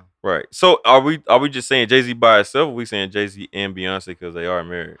damn. Right. So are we just saying Jay-Z by itself? Or are we saying Jay-Z and Beyonce because they are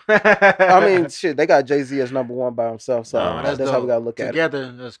married? I mean, shit, they got Jay-Z as #1 by himself, so that's how we gotta look at it.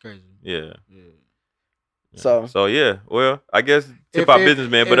 Together, that's crazy. Yeah. So yeah, well, I guess tip our business,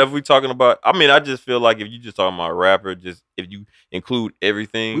 man. But if we talking about, I mean, I just feel like if you just talking about a rapper, just if you include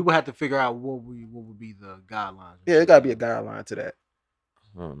everything, we would have to figure out what would be the guidelines. Yeah, it gotta be a guideline to that.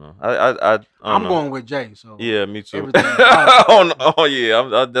 I don't know. I'm going with Jay. So yeah, me too.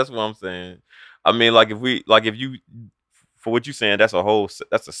 Yeah, that's what I'm saying. I mean, like if you for what you saying, that's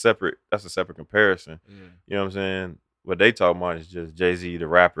a separate comparison. Yeah. You know what I'm saying? What they talking about is just Jay-Z, the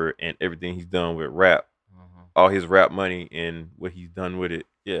rapper, and everything he's done with rap. All his rap money and what he's done with it.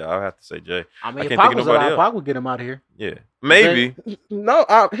 Yeah, I'll have to say Jay. I mean, if Pac was alive, Pac would get him out of here. Yeah, maybe. No,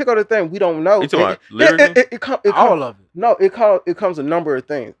 here go the thing. We don't know. You talking about lyrically? All of it. No, it comes a number of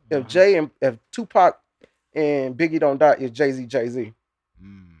things. If Tupac and Biggie don't die, it's Jay-Z.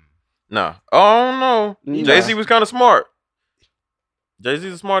 Nah. Oh no. Jay-Z was kind of smart.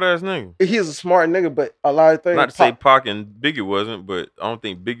 Jay-Z's a smart ass nigga. He's a smart nigga, but a lot of things. Not to say Pac and Biggie wasn't, but I don't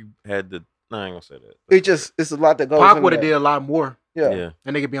think Biggie had the. No, I ain't gonna say that. It's a lot that goes. Pac would have did a lot more. Yeah.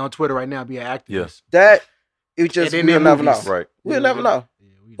 And they could be on Twitter right now, be an activist. Yeah. That it just we'll never know. Right. We'll never know.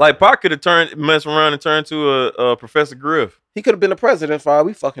 Like Pac could have messed around and turned to a Professor Griff. He could have been the president for all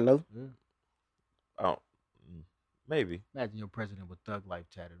we fucking know. Yeah. Oh, maybe. Imagine your president with Thug Life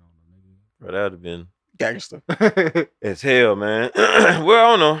tatted on him. Bro, that'd have been gangster as hell, man. Well,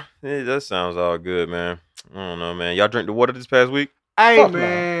 I don't know. That sounds all good, man. I don't know, man. Y'all drink the water this past week? Hey,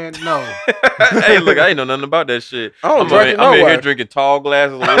 man, no. Hey, look, I ain't know nothing about that shit. I'm in here drinking tall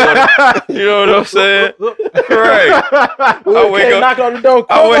glasses of water. You know what I'm saying? Right. I wake up, knock on the door.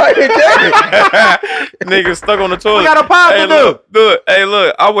 Nigga stuck on the toilet. We got a pop to do. Look. Hey,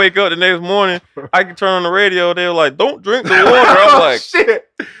 look. I wake up the next morning. I can turn on the radio. They were like, "Don't drink the water." I'm like, shit.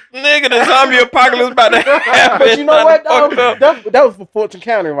 Nigga, the zombie apocalypse about to happen. But you know what? That was for Fulton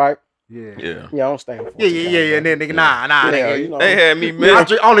County, right? Yeah. I don't stand for Yeah. And then nigga, nah. Yeah, nigga. They had me mad.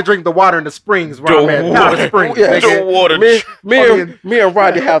 I only drink the water in the springs where I'm at. Not the springs. Yeah, the water. Me and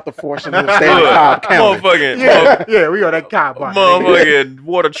Rodney have the fortune to stay in Cobb County. Yeah, we on that Cobb. Motherfucking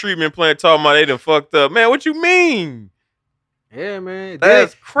water treatment plant talking about they done fucked up. Man, what you mean? Yeah, man.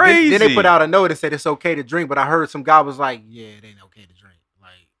 That's crazy. Then they put out a note and said it's okay to drink, but I heard some guy was like, yeah, it ain't okay to drink.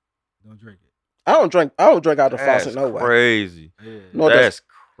 Like, don't drink it. I don't drink out the faucet no way. Crazy. Yeah. No, that's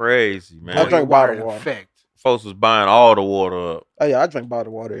crazy, man. I drink bottled water. Effect. Folks was buying all the water up. Oh yeah, I drink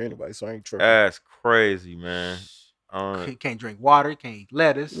bottled water anyway, so I ain't tripping. That's crazy, man. Can't drink water, can't eat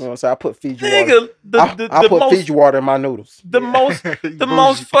lettuce. You know what I'm saying? I put Fiji water. I put Fiji water in my noodles. The most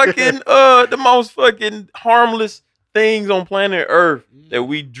fucking harmless things on planet Earth that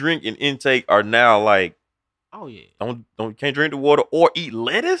we drink and intake are now like, oh yeah, can't drink the water or eat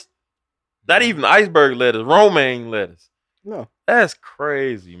lettuce. Not even iceberg lettuce, romaine lettuce. No, that's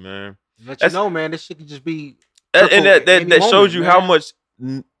crazy, man. Let you know, man. This shit could just be. And that shows you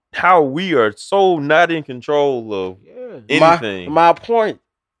how we are so not in control of anything. My point.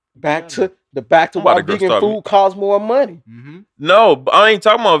 Back to why vegan food costs more money. Mm-hmm. No, I ain't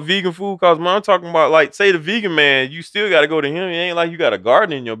talking about vegan food costs more. I'm talking about, like, say the vegan man, you still got to go to him. It ain't like you got a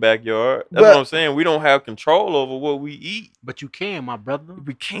garden in your backyard. That's what I'm saying. We don't have control over what we eat. But you can, my brother.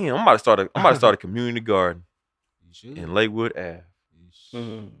 We can. I'm about to start a community garden in Lakewood Ave.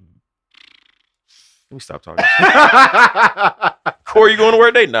 Mm-hmm. Let me stop talking. Corey, you going to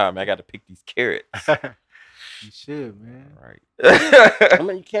work today? Nah, man, I got to pick these carrots. You should, man. Right. I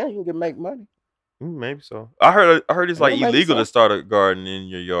mean, you can make money. Maybe so. I heard it's like illegal to start a garden in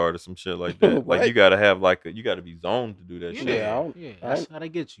your yard or some shit like that. Like you gotta have you gotta be zoned to do that shit. Yeah, that's how they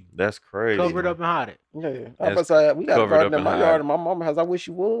get you. That's crazy. Cover it up and hide it. Yeah. I was about to say, we got a garden in my yard and my mama has. I wish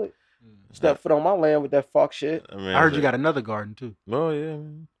you would. Step foot on my land with that fuck shit. I heard you got another garden too. Oh yeah,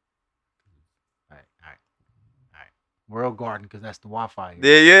 man. All right. World Garden, because that's the Wi-Fi.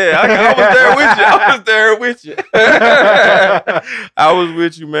 Yeah. I was there with you. I was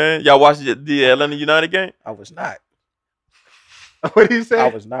with you, man. Y'all watched the Atlanta United game? I was not. What did you say? I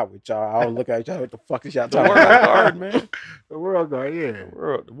was not with y'all. I was looking at y'all. What the fuck is y'all The talking World about? Garden, man. The World Garden, yeah.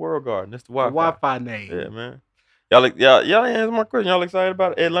 The World Garden. That's the Wi-Fi. The Wi-Fi name. Yeah, man. Y'all answer my question. Y'all excited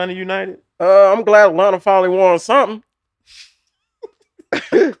about Atlanta United? I'm glad Atlanta finally won something.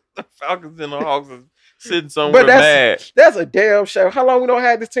 The Falcons and the Hawks is sitting somewhere mad. That's a damn show. How long we don't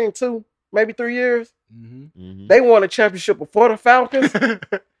have this team? 2, maybe 3 years. Mm-hmm. They won a championship before the Falcons.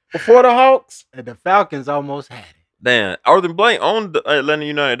 before the Hawks. And the Falcons almost had it. Damn, Arthur Blank owned the Atlanta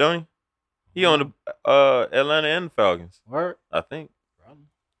United, don't he? He owned the Atlanta and the Falcons. Word? I think.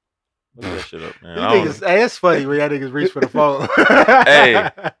 Look that shit up, man. These niggas, hey, it's funny when y'all niggas reach for the phone. Hey,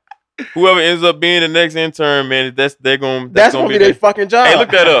 whoever ends up being the next intern, man, that's gonna be their fucking job. Hey,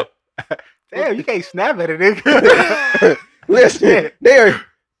 look that up. Damn, you can't snap at it, nigga. Listen, they're.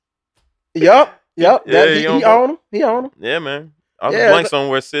 Yup. Yeah, He own them. Yeah, man. I was blank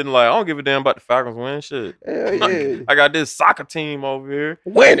somewhere sitting like, I don't give a damn about the Falcons winning shit. Yeah. I got this soccer team over here.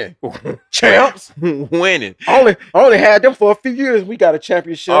 Winning. Champs. Winning. I only had them for a few years. We got a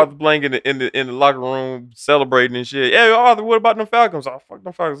championship. Arthur Blank in the locker room celebrating and shit. Hey, Arthur, what about them Falcons? Oh, fuck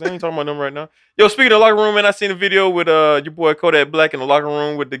them Falcons. I ain't talking about them right now. Yo, speaking of locker room, man, I seen a video with your boy Kodak Black in the locker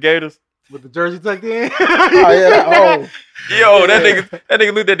room with the Gators. With the jersey tucked in. Yo, that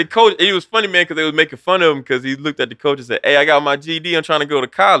nigga looked at the coach. He was funny, man, because they was making fun of him because he looked at the coach and said, "Hey, I got my GD. I'm trying to go to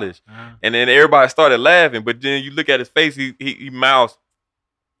college." And then everybody started laughing. But then you look at his face, he mouthed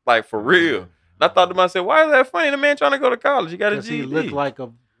like for real. And I thought to myself, why is that funny? The man trying to go to college. He got a GD. He looked like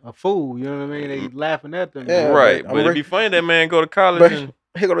a fool. You know what I mean? They laughing at them. Yeah, right. But it'd be funny that man go to college.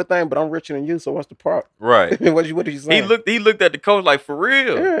 Here go the thing, but I'm richer than you, so what's the problem? Right. what did you say? He looked at the coach like for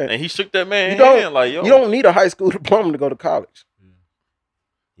real. Yeah. And he shook that man's hand like, yo. You don't need a high school diploma to go to college.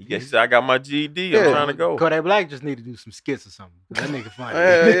 He said, I got my GED. I'm trying to go. Kodak Black just need to do some skits or something. That nigga funny.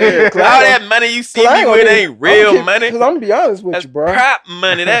 All that money you see me with ain't real money. Because I'm going to be honest with That's you, bro. prop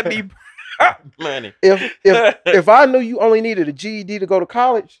money. That be prop money. If I knew you only needed a GED to go to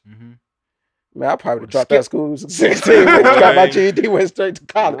college, man, I probably dropped out of school at 16. Got my GED, went straight to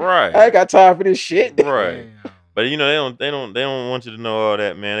college. Right. I ain't got time for this shit. Right. But you know they don't want you to know all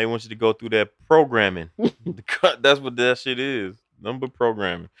that, man. They want you to go through that programming. That's what that shit is. Number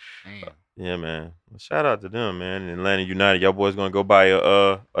programming. Yeah, man. Well, shout out to them, man. Atlanta United, y'all boys gonna go buy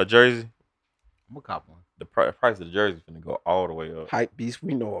a jersey? I'm gonna cop one. The price of the jersey is gonna go all the way up. Hype beast,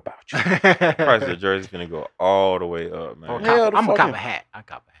 we know about you. The price of the jersey is gonna go all the way up, man. I'm gonna cop a hat. I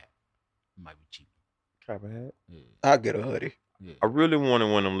cop a hat. It might be cheap. Cop a hat? Yeah. I'll get a hoodie. Yeah. I really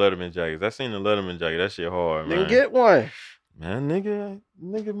wanted one of them Letterman jackets. I seen the Letterman jacket. That shit hard, man. Then get one. Man,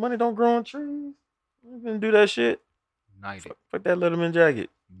 nigga, money don't grow on trees. You gonna do that shit? Fuck that Letterman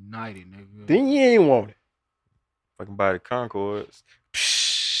jacket. Nigga. Then you ain't want it. Fucking buy the Concords.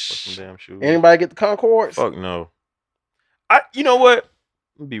 Fuck some damn shoes. Anybody get the Concords? Fuck no. You know what?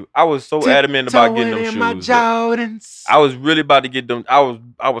 I was so adamant about getting them shoes. I was really about to get them. I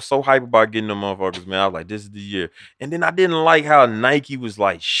was so hyped about getting them motherfuckers, man. I was like, this is the year. And then I didn't like how Nike was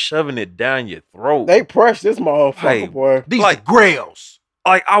like shoving it down your throat. They pressed this motherfucker, boy. These like grails.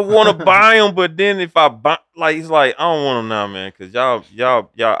 Like I want to buy them, but then if I buy, like it's like I don't want them now, man. Cause y'all,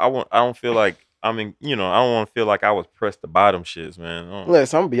 I don't feel like I don't want to feel like I was pressed to buy them shits, man.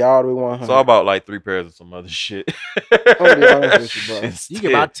 Listen, I'm gonna be all the way 100. So I bought like 3 pairs of some other shit. I'm gonna be honest with you, bro. You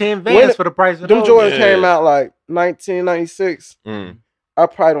get about 10 Vans for the price of them. Jordans came out like 1996. I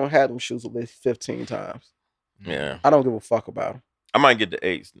probably don't have them shoes at least 15 times. Yeah, I don't give a fuck about them. I might get the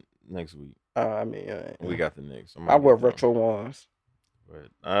 8s next week. We got the Knicks. I wear retro ones. But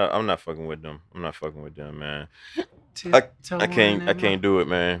I'm not fucking with them. Man. I can't do it,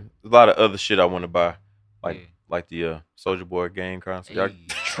 man. There's a lot of other shit I want to buy, like the Soulja Boy game console.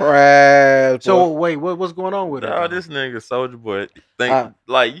 Trash. So wait, what's going on with it? Oh, this nigga Soulja Boy.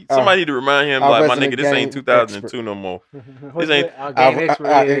 Somebody need to remind him, like, my nigga, this ain't 2002 no more. This ain't like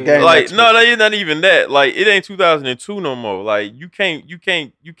no, it's not even that. Like, it ain't 2002 no more. Like, you can't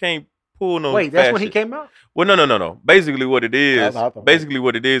pull no. Wait, that's when he came out? Well, no. Basically, what it is,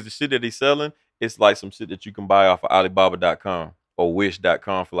 the shit that he's selling, it's like some shit that you can buy off of Alibaba.com or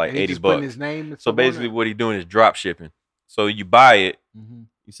Wish.com for like $80. His name so basically, what he's doing is drop shipping. So you buy it,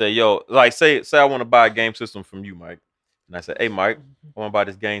 you say, yo, like say I want to buy a game system from you, Mike, and I say, hey, Mike, I want to buy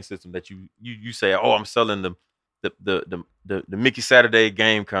this game system that you say, oh, I'm selling the Mickey Saturday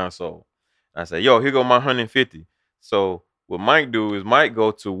game console. And I say, yo, here go my $150. So what Mike do is Mike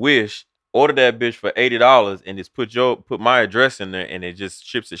go to Wish, order that bitch for $80 and just put my address in there and it just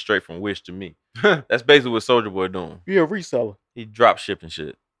ships it straight from Wish to me. That's basically what Soulja Boy doing. You're a reseller. He drop shipping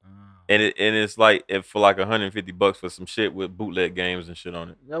shit. And it's like for like $150 for some shit with bootleg games and shit on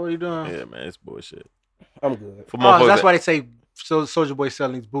it. Is that what you doing? Yeah, man, it's bullshit. I'm good. That's why they say Soulja Boy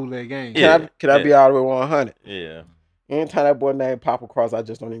selling these bootleg games. Can I be all the way 100? Yeah. Anytime that boy named Papa Cross, I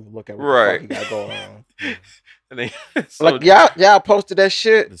just don't even look at what the fuck he got going on. Like y'all posted that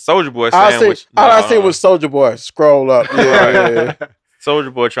shit. The Soulja Boy sandwich. All I seen was Soulja Boy. Scroll up. Yeah.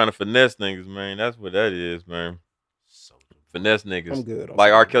 Soulja Boy trying to finesse niggas, man. That's what that is, man. Finesse niggas. I'm good.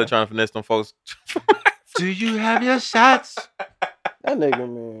 Like R. Kelly trying to finesse them folks. Do you have your shots? That nigga,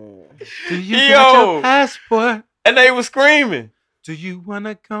 man. Do you got your passport? And they was screaming. Do you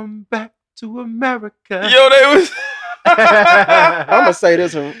wanna come back to America? Yo, they was. I'm gonna say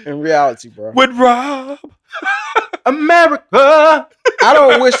this in reality, bro. With Rob. America. I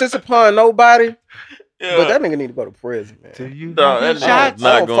don't wish this upon nobody, Yeah. but that nigga need to go to prison, man. Do you No, got your that shots? nigga's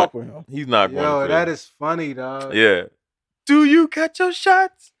not I don't going. fuck with him. He's not going. Yo, to that prison. is funny, dog. Yeah. Do you got your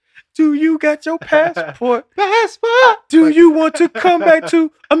shots? Do you got your passport? Passport. Do you want to come back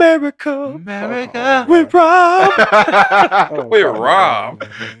to America? America. With Rob? Oh, With fuck Rob. with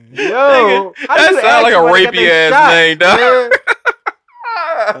him, man. Yo, how That do you sound ask like a somebody to get rapey their ass shot, name, dog. man?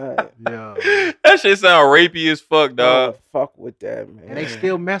 Alright. Yo. That shit sound rapey as fuck, dog. Don't fuck with that, man. And they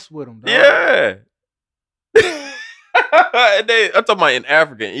still mess with him, dog. Yeah. I'm talking about in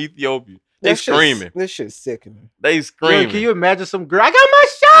Africa, in Ethiopia. They That shit's- screaming. This shit's sickening. They Yo, screaming. can you imagine some girl? I got my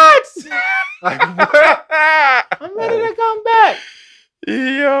shots. Like, what? I'm ready to come back.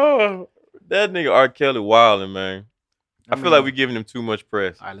 Yo, that nigga R. Kelly wildin', man. I feel like we giving him too much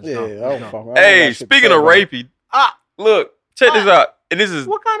press. All right, let's Yeah, go. I Let's don't go. fuck. I don't Hey, got shit to speaking say of about it. rapey, look, check this out. And this is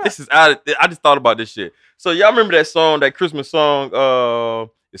What kind of? this is out. I just thought about this shit. So y'all remember that song, that Christmas song?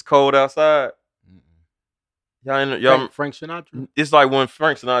 It's cold outside. Y'all. Frank Sinatra. It's like one of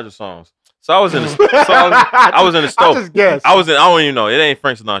Frank Sinatra songs. So I was in the I was in the store. I just guessed. I don't even know. It ain't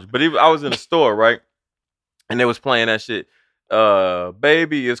Frank Sinatra, but I was in the store, right? And they was playing that shit.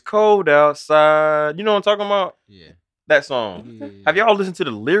 Baby, it's cold outside. You know what I'm talking about? Yeah. That song. Have y'all listened to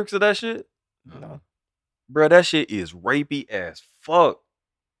the lyrics of that shit? No. Bro, that shit is rapey as fuck.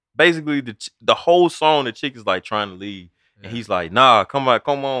 Basically, the whole song, the chick is like trying to leave. And he's like, nah, come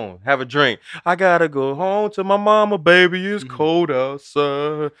on, have a drink. I gotta go home to my mama, baby, it's cold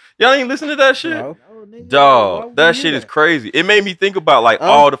outside. Y'all ain't listen to that shit? No. Dog, that shit is crazy. It made me think about like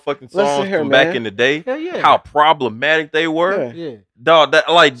all the fucking songs here, from man. back in the day. Hell yeah. How problematic they were. Yeah. Yeah. Dog, that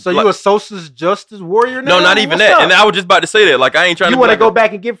like So like, you a social justice warrior now? no, not even What's that. up? And I was just about to say that. Like I ain't trying You to want to be go like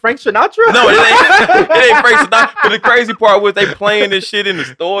back and get Frank Sinatra? No, it ain't Frank Sinatra. But the crazy part was they playing this shit in the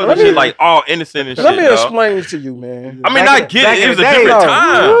stores and Let me- shit like all innocent and shit. Let me dog. explain it to you, man. I mean, Back I in- get back it. in It was the a day, different though.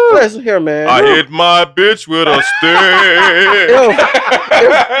 time. Listen here, man. I hit my bitch with a stick.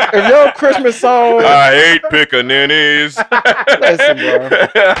 If your Christmas song, I hate pickaninnies. listen, bro.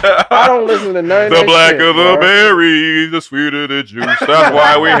 I don't listen to none of The that blacker shit, the bro. berry, the sweeter the juice. That's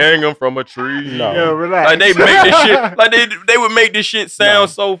why we hang them from a tree. No. Yo, relax. Like they make this shit, like they would make this shit sound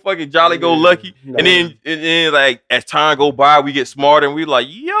so fucking jolly go lucky, No. and then like as time go by, we get smarter and we like,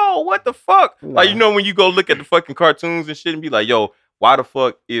 yo, what the fuck? No. Like you know when you go look at the fucking cartoons and shit and be like, yo, why the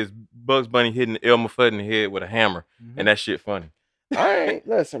fuck is Bugs Bunny hitting Elmer Fudd in the head with a hammer? And that shit funny. I ain't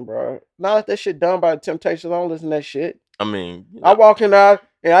listen, bro. Now that shit done by the Temptations, I don't listen to that shit. I mean, you I know, walk in out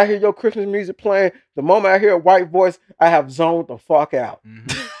and I hear your Christmas music playing. The moment I hear a white voice, I have zoned the fuck out.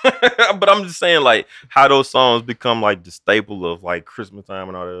 but I'm just saying like how those songs become like the staple of like Christmas time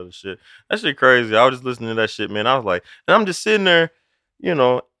and all that other shit. That shit crazy. I was just listening to that shit, man. I was like, and I'm just sitting there, you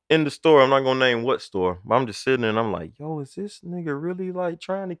know, in the store. I'm not gonna name what store, but I'm just sitting there and I'm like, yo, is this nigga really like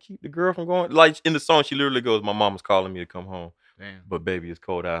trying to keep the girl from going? Like in the song, she literally goes, my mama's calling me to come home. Damn. But baby, it's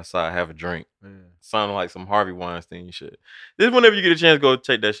cold outside. Have a drink. Yeah. Sounding like some Harvey Weinstein shit. This whenever you get a chance, go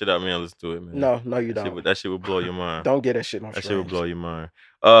check that shit out, man. Listen to it, man. No, you That shit don't. would- that shit would blow your mind. Don't get that shit on That shit would streams. blow your mind.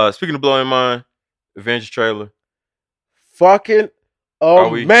 Speaking of blowing your mind, Avengers trailer. Fucking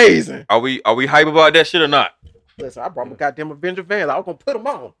we- amazing. Are we hype about that shit or not? Listen, I brought my goddamn Avenger Vans. I was gonna put them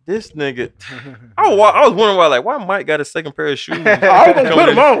on. This nigga, I was wondering why Mike got a second pair of shoes. I was gonna put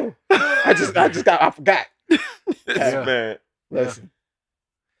them Coming on. I forgot. This man. Listen,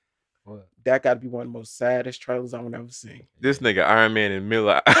 What? that got to be one of the most saddest trailers I've ever seen. This nigga Iron Man in the middle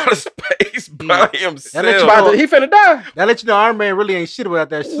of outer space by himself. let you He finna die. That let you know Iron Man really ain't shit without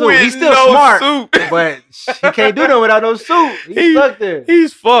that suit. With He's still no smart, suit. but he can't do nothing without no suit. He's stuck there.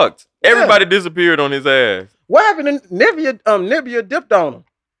 He's fucked. Everybody disappeared on his ass. What happened to Nivea? Nivea dipped on him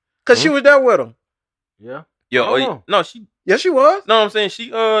because she was there with him. Yeah. Yo, I don't know. no, she. Yes, she was. No, I'm saying she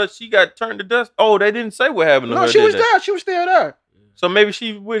got turned to dust. Oh, they didn't say what happened to her. No, she did was they? there. She was still there. So maybe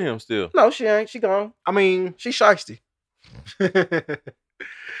she with him still. No, she ain't. She gone. I mean, She shiesty.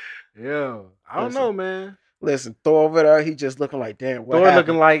 yeah. I don't know, man. Listen, Thor over there, he just looking like, damn, what Thor happened?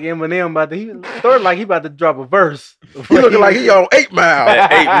 looking like Eminem Thor like he about to drop a verse. He looking like he on 8 Mile.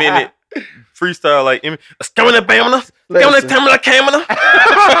 That 8-minute freestyle like stamina bamina, Listen. stamina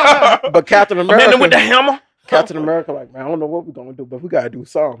camina. But Captain Man with the America, hammer. Captain America, like, man, I don't know what we're gonna do, but we gotta do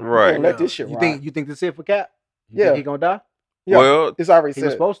something. We Right. can't let this shit You ride. think this it for Cap? You Yeah. think he gonna die? Yeah, Well, it's already He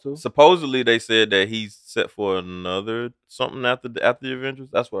was said. supposed to. supposedly they said that he's set for another something after the Avengers.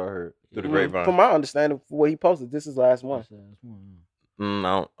 That's what I heard through the grapevine. From my understanding, from what he posted, this is the last one.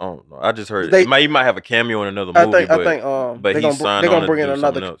 I don't know. I just heard he might have a cameo in another movie. But he's signed on to do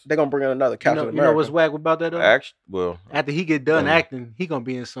something else. They're gonna bring in another Captain America. You know what's whack about that though? Actually, after he get done acting, he gonna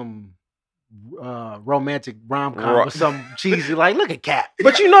be in some romantic rom-com or something cheesy. Like, look at Cap.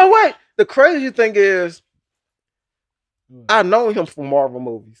 But you know what? The crazy thing is, I know him from Marvel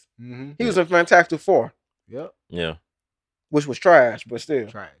movies. Mm-hmm. He was in Fantastic Four. Yep. Yeah. Which was trash, but still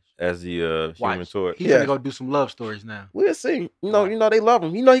trash. As the Human Torch. He's gonna go do some love stories now. We'll see. You know they love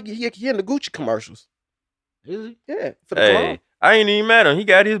him. You know he in the Gucci commercials. Is he? Yeah. For the club. I ain't even mad at him. He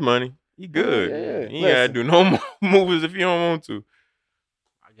got his money. He good. Yeah. He ain't gotta do no more movies if you don't want to.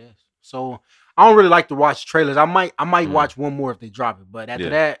 I guess. So I don't really like to watch trailers. I might watch one more if they drop it, but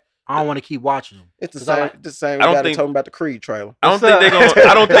after that, I don't want to keep watching them. It's the same. I don't think talking about the Creed trailer. I don't think they're gonna.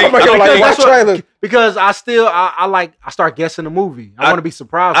 I don't think watch trailers because I start guessing the movie. I want to be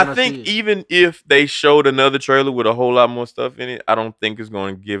surprised. I think even if they showed another trailer with a whole lot more stuff in it, I don't think it's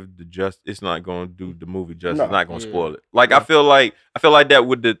going to give it's not going to do the movie justice. No. It's not going to spoil it. Like I feel like that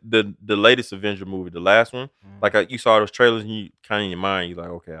with the latest Avenger movie, the last one. Like you saw those trailers and you kind of in your mind, you're like,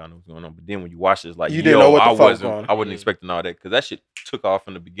 okay, I know what's going on. But then when you watch it, it's like, you didn't know what the fuck was going on. I wasn't expecting all that because that shit took off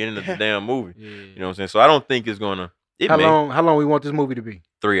in the beginning of the damn movie. You know what I'm saying? So I don't think it's gonna. How long we want this movie to be?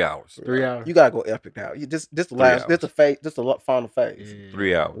 3 hours. 3 hours. You gotta go epic now. This the last. This the phase. This the final phase.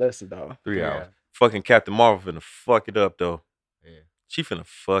 3 hours. Listen, dog. 3 hours. Fucking Captain Marvel finna fuck it up though. Yeah. She finna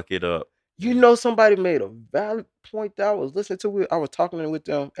fuck it up. You know, somebody made a valid point that I was listening to it. I was talking with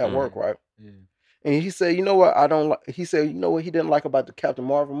them at work, right? Yeah. And he said, you know what? I don't like. He said, you know what he didn't like about the Captain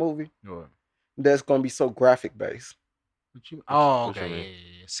Marvel movie? What? That's gonna be so graphic based. Okay.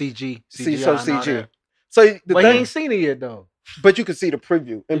 CG. CG. So he ain't seen it yet though. But you can see the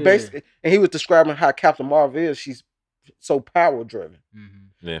preview, and basically, and he was describing how Captain Marvel is. She's so power driven.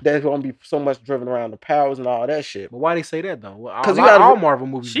 Mm-hmm. Yeah. There's gonna be so much driven around the powers and all that shit. But why they say that though? Because all Marvel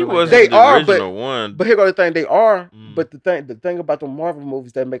movies. She was the original one. But here go the thing: they are. But the thing about the Marvel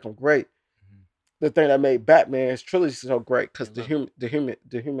movies that make them great. The thing that made Batman's trilogy so great because the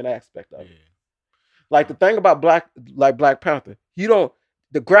human aspect of it. Like the thing about Black Panther,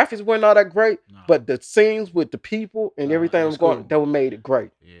 the graphics weren't all that great, but the scenes with the people and everything was going, that made it great.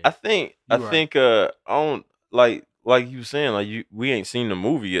 Yeah. I think I don't like you were saying, we ain't seen the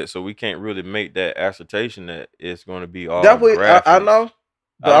movie yet, so we can't really make that assertion that it's going to be all graphics. I know,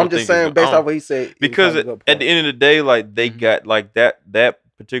 but I'm just saying based off what he said. Because at the end of the day, like they got like that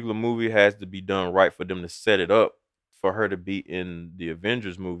particular movie has to be done right for them to set it up for her to be in the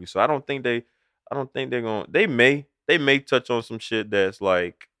Avengers movie. So I don't think they're going. They may touch on some shit that's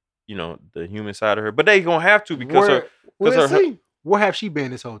like, you know, the human side of her, but they gonna have to because where have she been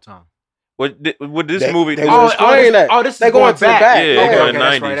this whole time? With this movie, they this is going back. Yeah, going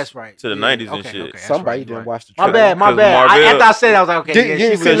 90s. That's right. To the 90s and shit. Okay, somebody didn't watch the trailer. My bad. After I said that, I was like, okay.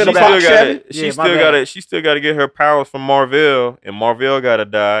 She still got to get her powers from Marvel, and Marvel got to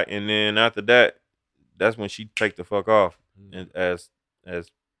die, and then after that, that's when she take the fuck off as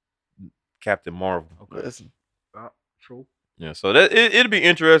Captain Marvel. Okay. Listen. True. Yeah, so that it'll be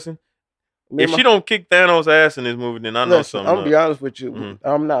interesting. If she don't kick Thanos' ass in this movie, then I know something. I'm gonna be honest with you. Mm-hmm.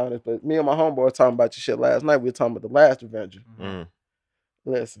 I'm not honest, but me and my homeboy were talking about your shit last night. We were talking about the last Avenger. Mm-hmm.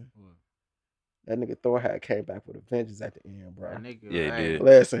 Listen, that nigga Thor had came back with Avengers at the end, bro. He did.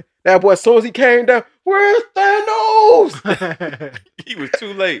 Listen, that boy, as soon as he came down, where's Thanos? He was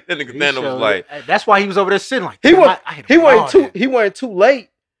too late. That nigga Thanos was like, that's why he was over there sitting like he wasn't too late.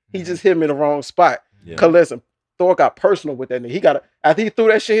 He just hit him in the wrong spot. Yeah. Cause listen, Thor got personal with that nigga. After he threw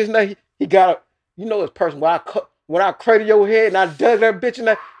that shit in his neck, he got it's personal. When I cratered your head and I dug that bitch in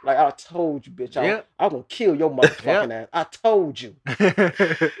that, like I told you, bitch, I'm gonna kill your motherfucking ass. I told you.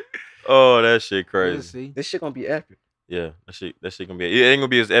 Oh, that shit crazy. This shit gonna be epic. Yeah, that shit gonna be. It ain't gonna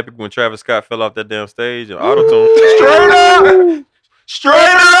be as epic when Travis Scott fell off that damn stage and auto-tune. Straight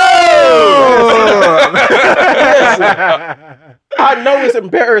up. I know it's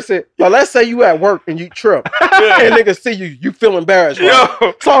embarrassing, but let's say you at work and you trip, and niggas see you feel embarrassed.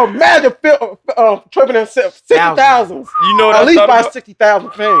 Right? So imagine tripping in 60,000. You know what at least by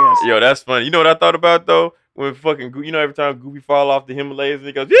 60,000 fans. Yo, that's funny. You know what I thought about though? When fucking, every time Goofy fall off the Himalayas and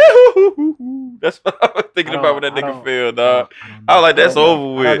he goes, yeah, that's what I was thinking about when that nigga fell, dog. I was like, that's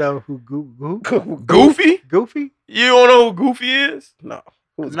over with. I don't know who Goofy? Goofy? You don't know who Goofy is? No.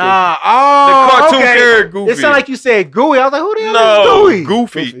 Nah, the cartoon character Goofy. It sounded like you said Gooey. I was like, who the hell is Gooey?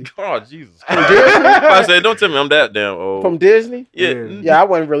 Goofy. Oh, Jesus. I said, don't tell me I'm that damn old. From Disney? Yeah. I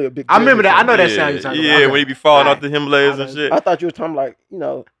wasn't really a big I remember that. I know that sound you're talking about. Yeah, when he be falling off the Himalayas and shit. I thought you were talking like, and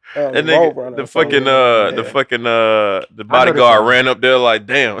the bodyguard ran up there like,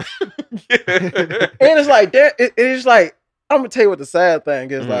 damn. And it's like that. It's like, I'm gonna tell you what the sad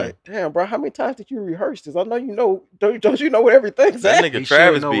thing is. Like, damn, bro, how many times did you rehearse this? I know you know. Don't you know what everything's That at? nigga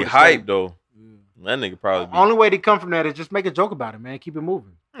Travis be hyped though. That nigga probably be. Only way to come from that is just make a joke about it, man. Keep it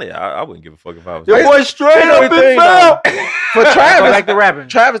moving. Yeah, I wouldn't give a fuck if I was. Your boy straight up and fell. For Travis, Go back to rapping.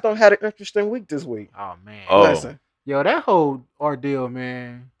 Travis don't had an interesting week this week. Oh man. Listen, yo, that whole ordeal,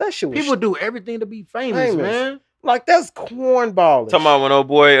 man. that shit was People do everything to be famous, man. Like that's cornballish. Talking about when old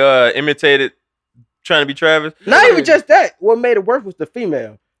boy imitated trying to be Travis. Not even just that. What made it worse was the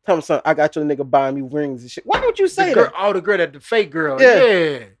female. Tell me something. I got your nigga buying me rings and shit. Why don't you say that? Oh, the girl, the fake girl. Yeah.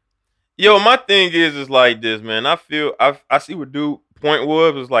 Yeah. Yo, my thing is like this, man. I see what dude point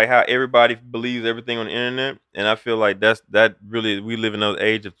was like how everybody believes everything on the internet, and I feel like that really we live in another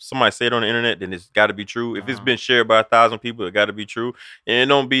age. If somebody say it on the internet, then it's got to be true. If it's been shared by 1,000 people, it got to be true, and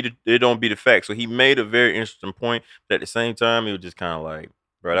it don't be the fact. So he made a very interesting point, but at the same time, it was just kind of like,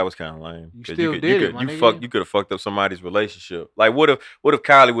 bro, that was kind of lame. You still did it, You could have fucked up somebody's relationship. Like, what if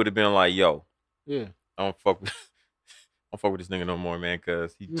Kylie would have been like, yo, yeah, I don't fuck with this nigga no more, man,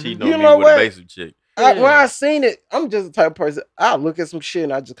 because he cheating You on know me with what? a basic chick. When I seen it, I'm just the type of person. I look at some shit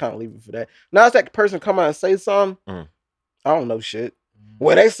and I just kind of leave it for that. Now it's that person come out and say something. I don't know shit.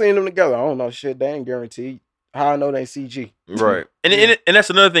 Well, they seen them together. I don't know shit. They ain't guaranteed. How I know they CG. Right. And that's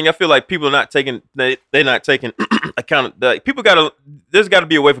another thing. I feel like people are not taking they're not taking account. There's got to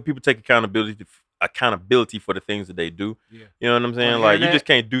be a way for people to take accountability for the things that they do. Yeah. You know what I'm saying? Like you just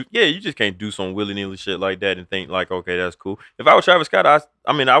can't do some willy-nilly shit like that and think like, okay, that's cool. If I was Travis Scott, I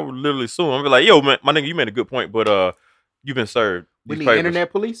would literally sue him. I'd be like, yo, man, my nigga, you made a good point, but you've been served. We need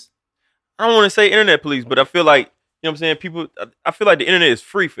internet police? I don't want to say internet police, but I feel like, you know what I'm saying? I feel like the internet is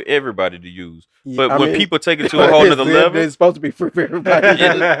free for everybody to use. Yeah, but when people take it to a whole nother level. It's supposed to be free for everybody.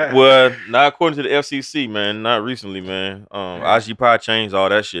 Well, not according to the FCC, man. Not recently, man. IG changed all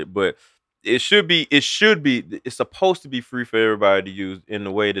that shit. But it's supposed to be free for everybody to use in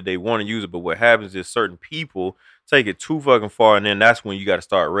the way that they want to use it. But what happens is certain people take it too fucking far, and then that's when you got to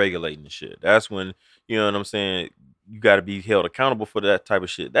start regulating the shit. That's when, you know what I'm saying, you got to be held accountable for that type of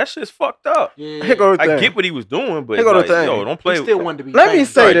shit. That shit's fucked up. Yeah. I get what he was doing, but like, yo, don't play. He still wanted to be. Let me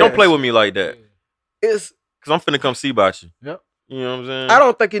say don't play with me like that. It's because I'm finna come see about you. Yep. You know what I'm saying? I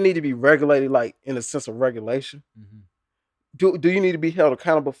don't think it need to be regulated like in the sense of regulation. Do you need to be held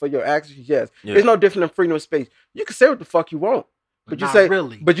accountable for your actions? Yes. Yeah. It's no different than freedom of speech. You can say what the fuck you want, but you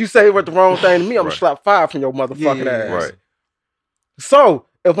say what the wrong thing to me, I'm gonna slap 5 from your motherfucking ass. Right. So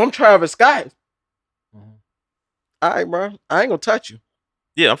if I'm Travis Scott, all right, bro, I ain't gonna touch you.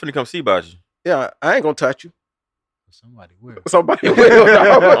 Yeah, I'm finna come see about you. Yeah, I ain't gonna touch you. Somebody will. I'm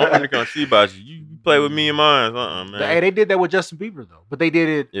finna come see about you. You play with me and mine, man. Hey, they did that with Justin Bieber though, but they did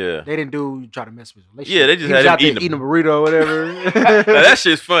it. Yeah, they didn't try to mess with his relationship. Yeah, they just had him eating a burrito or whatever. Now, that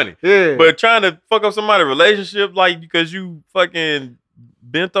shit's funny. Yeah, but trying to fuck up somebody's relationship like because you fucking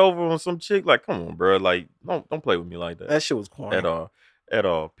bent over on some chick, like, come on, bro, like don't play with me like that. That shit was corny at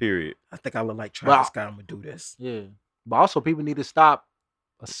all. Period. I think I look like Travis Scott. I'm gonna do this. Yeah, but also people need to stop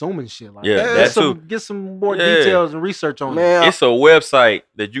assuming shit like that. Get some more details and research on it. It's a website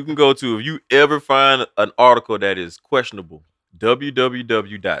that you can go to if you ever find an article that is questionable.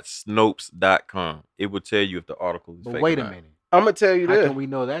 www.snopes.com. It will tell you if the article is fake. But wait a minute. I'm gonna tell you this. How can we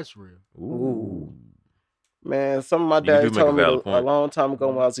know that's real? Ooh. Man, some of my dad told me a long time ago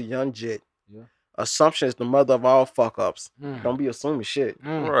when I was a young jit. Yeah. Assumption is the mother of all fuck ups. Don't be assuming shit.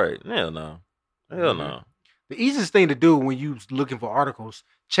 Right. Hell no. The easiest thing to do when you looking for articles,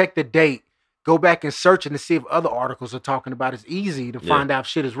 check the date, go back and search and to see if other articles are talking about it. It's easy to find out if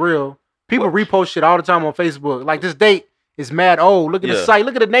shit is real. People repost shit all the time on Facebook. Like this date is mad old. Look at the site.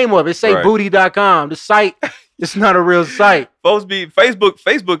 Look at the name of it. It say booty.com. The site, it's not a real site.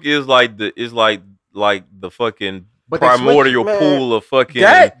 Facebook is like the fucking primordial pool of fucking.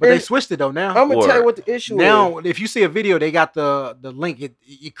 But they switched it though now. I'm gonna tell you what the issue is. Now, if you see a video, they got the link.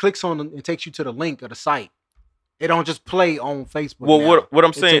 It clicks on it takes you to the link of the site. It don't just play on Facebook. Well, what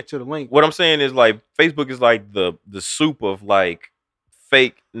I'm saying to the link. What I'm saying is like Facebook is like the soup of like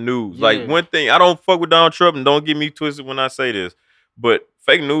fake news. Yeah. Like one thing, I don't fuck with Donald Trump, and don't get me twisted when I say this, but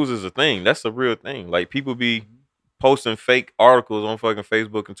fake news is a thing. That's a real thing. Like people be posting fake articles on fucking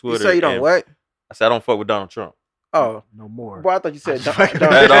Facebook and Twitter. You say you don't what? I said I don't fuck with Donald Trump. Oh, no more. Boy, I thought you said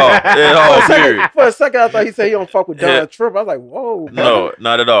at all. Period. For a second, I thought he said he don't fuck with Donald Trump. I was like, whoa. No,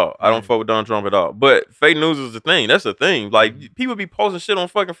 not at all. I don't fuck with Donald Trump at all. But fake news is the thing. That's the thing. Like people be posting shit on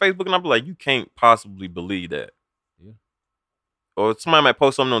fucking Facebook, and I be like, you can't possibly believe that. Yeah. Or somebody might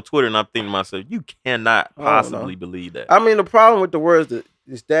post something on Twitter, and I'm thinking to myself, you cannot possibly believe that. I mean, the problem with the words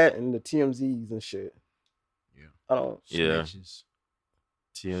is that and the TMZs and shit. Yeah. I don't. Yeah.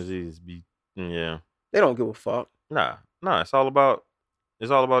 TMZs be. Yeah. They don't give a fuck. Nah. Nah, it's all about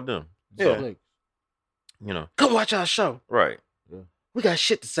them. Yeah. So, you know. Come watch our show. Right. Yeah. We got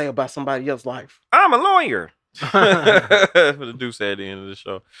shit to say about somebody else's life. I'm a lawyer. That's what the dude said at the end of the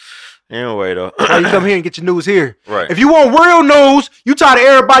show. Anyway, though. Why you come here and get your news here? Right. If you want real news, you tired of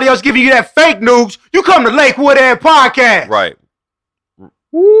everybody else giving you that fake news, you come to Lakewood Air Podcast. Right.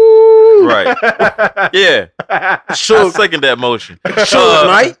 Woo! Right. Yeah. Sure. I second that motion. Sure,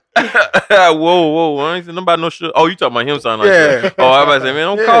 Mike. Whoa. I ain't saying nobody no Suge. Oh, you talking about him sounding like that. Oh, I was about to say,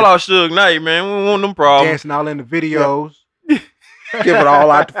 man, don't call out Suge Knight, man. We don't want them problems. Dancing all in the videos. Give it all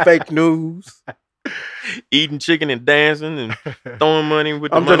out to fake news. Eating chicken and dancing and throwing money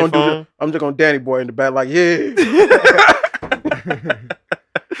with the money phone. I'm just gonna Danny Boy in the back like, yeah.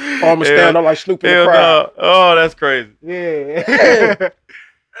 Or I'm gonna stand up like Snoop in the crowd. No. Oh, that's crazy. Yeah.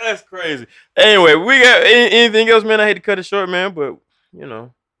 That's crazy. Anyway, we got anything else, man? I hate to cut it short, man, but you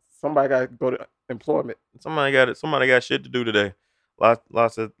know, somebody got to go to employment. Somebody got shit to do today.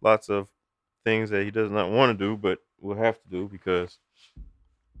 Lots of things that he does not want to do, but will have to do because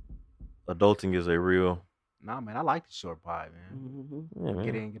adulting is a real. Nah, man, I like the short pie, man. Mm-hmm. Yeah, man.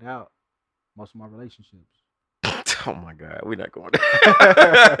 Get in, get out. Most of my relationships. Oh my God, we're not going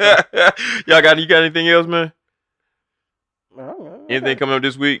there. You got anything else, man? Anything coming up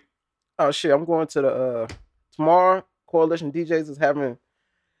this week? Oh shit, I'm going to the tomorrow. Coalition DJs is having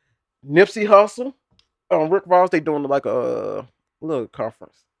Nipsey Hussle. Rick Ross, they doing like a little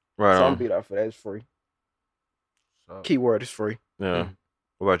conference. Right. So I'm gonna be there for that. It's free. So, keyword is free. Yeah.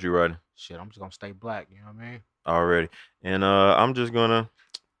 What about you, Rodney? Shit, I'm just gonna stay black. You know what I mean? Already. And I'm just gonna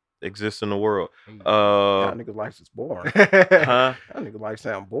exist in the world. That nigga's life is boring. Huh? That nigga's life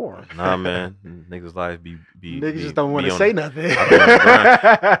sound boring. Nah, man. Niggas' life be niggas just don't want to say nothing.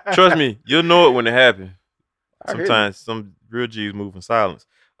 Trust me, you'll know it when it happens. Sometimes some real G's move in silence.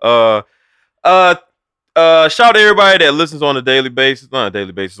 Shout out to everybody that listens on a daily basis, not a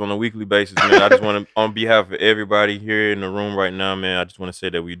daily basis, on a weekly basis, man. I just want to, on behalf of everybody here in the room right now, man, I just want to say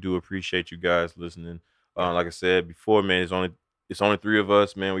that we do appreciate you guys listening. Like I said before, man, it's only 3 of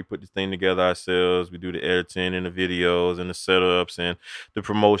us, man. We put this thing together ourselves. We do the editing and the videos and the setups and the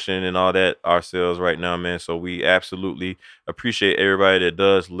promotion and all that ourselves right now, man. So we absolutely appreciate everybody that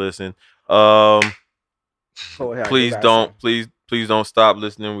does listen. Please don't stop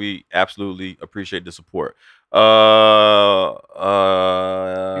listening. We absolutely appreciate the support. You got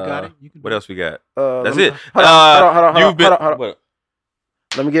it. What else we got? That's it. Hold on.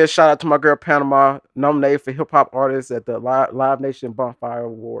 Let me give a shout out to my girl Panama, nominated for Hip Hop Artist at the Live Nation Bonfire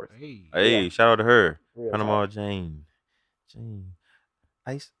Awards. Hey, shout out to her. Real Panama talk. Jane.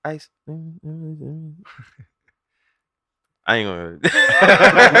 Ice. I ain't gonna.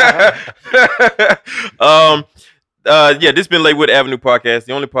 Yeah, this been Lakewood Avenue Podcast,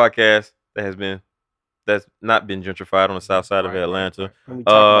 the only podcast that's not been gentrified on the south side of Atlanta.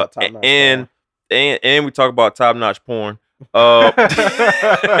 And we talk about top-notch porn. And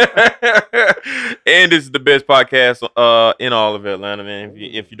this is the best podcast in all of Atlanta, man.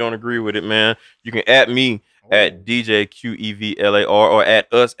 If you don't agree with it, man, you can at me at DJQEVLAR or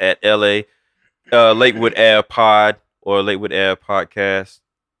at us at LA Lakewood Ave Pod or Lakewood Ave Podcast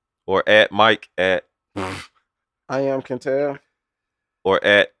or at Mike at I am Kentel or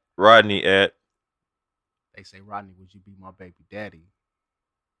at Rodney at. They say, Rodney, would you be my baby daddy?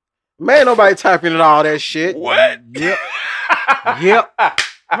 Man, nobody typing in all that shit. What? Yep. Yep.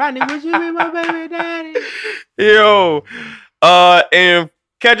 Rodney, would you be my baby daddy? Yo. And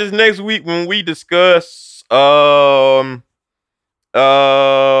catch us next week when we discuss I'm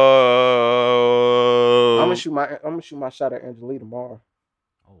gonna shoot my shot at Angela tomorrow.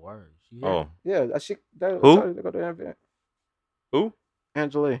 Oh, word. Yeah, who? Go to that event. Who?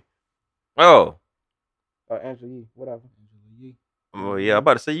 Angela. Oh. Angela Yee, whatever. Oh yeah, I'm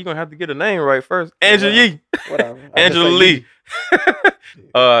about to say you're gonna have to get a name right first. Angela Yee. Whatever. Angela Lee.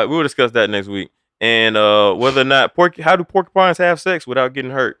 We'll discuss that next week. And whether or not how do porcupines have sex without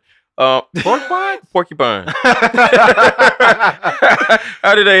getting hurt? Porcupines? Porcupine.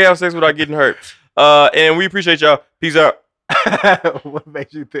 How do they have sex without getting hurt? And we appreciate y'all. Peace out. What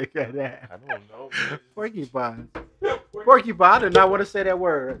makes you think of that? I don't know. Porcupine. Porcupine. I did not want to say that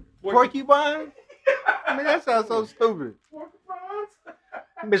word. Porcupine? I mean, that sounds so stupid. Porcupines?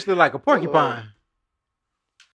 Bitch look like a porcupine.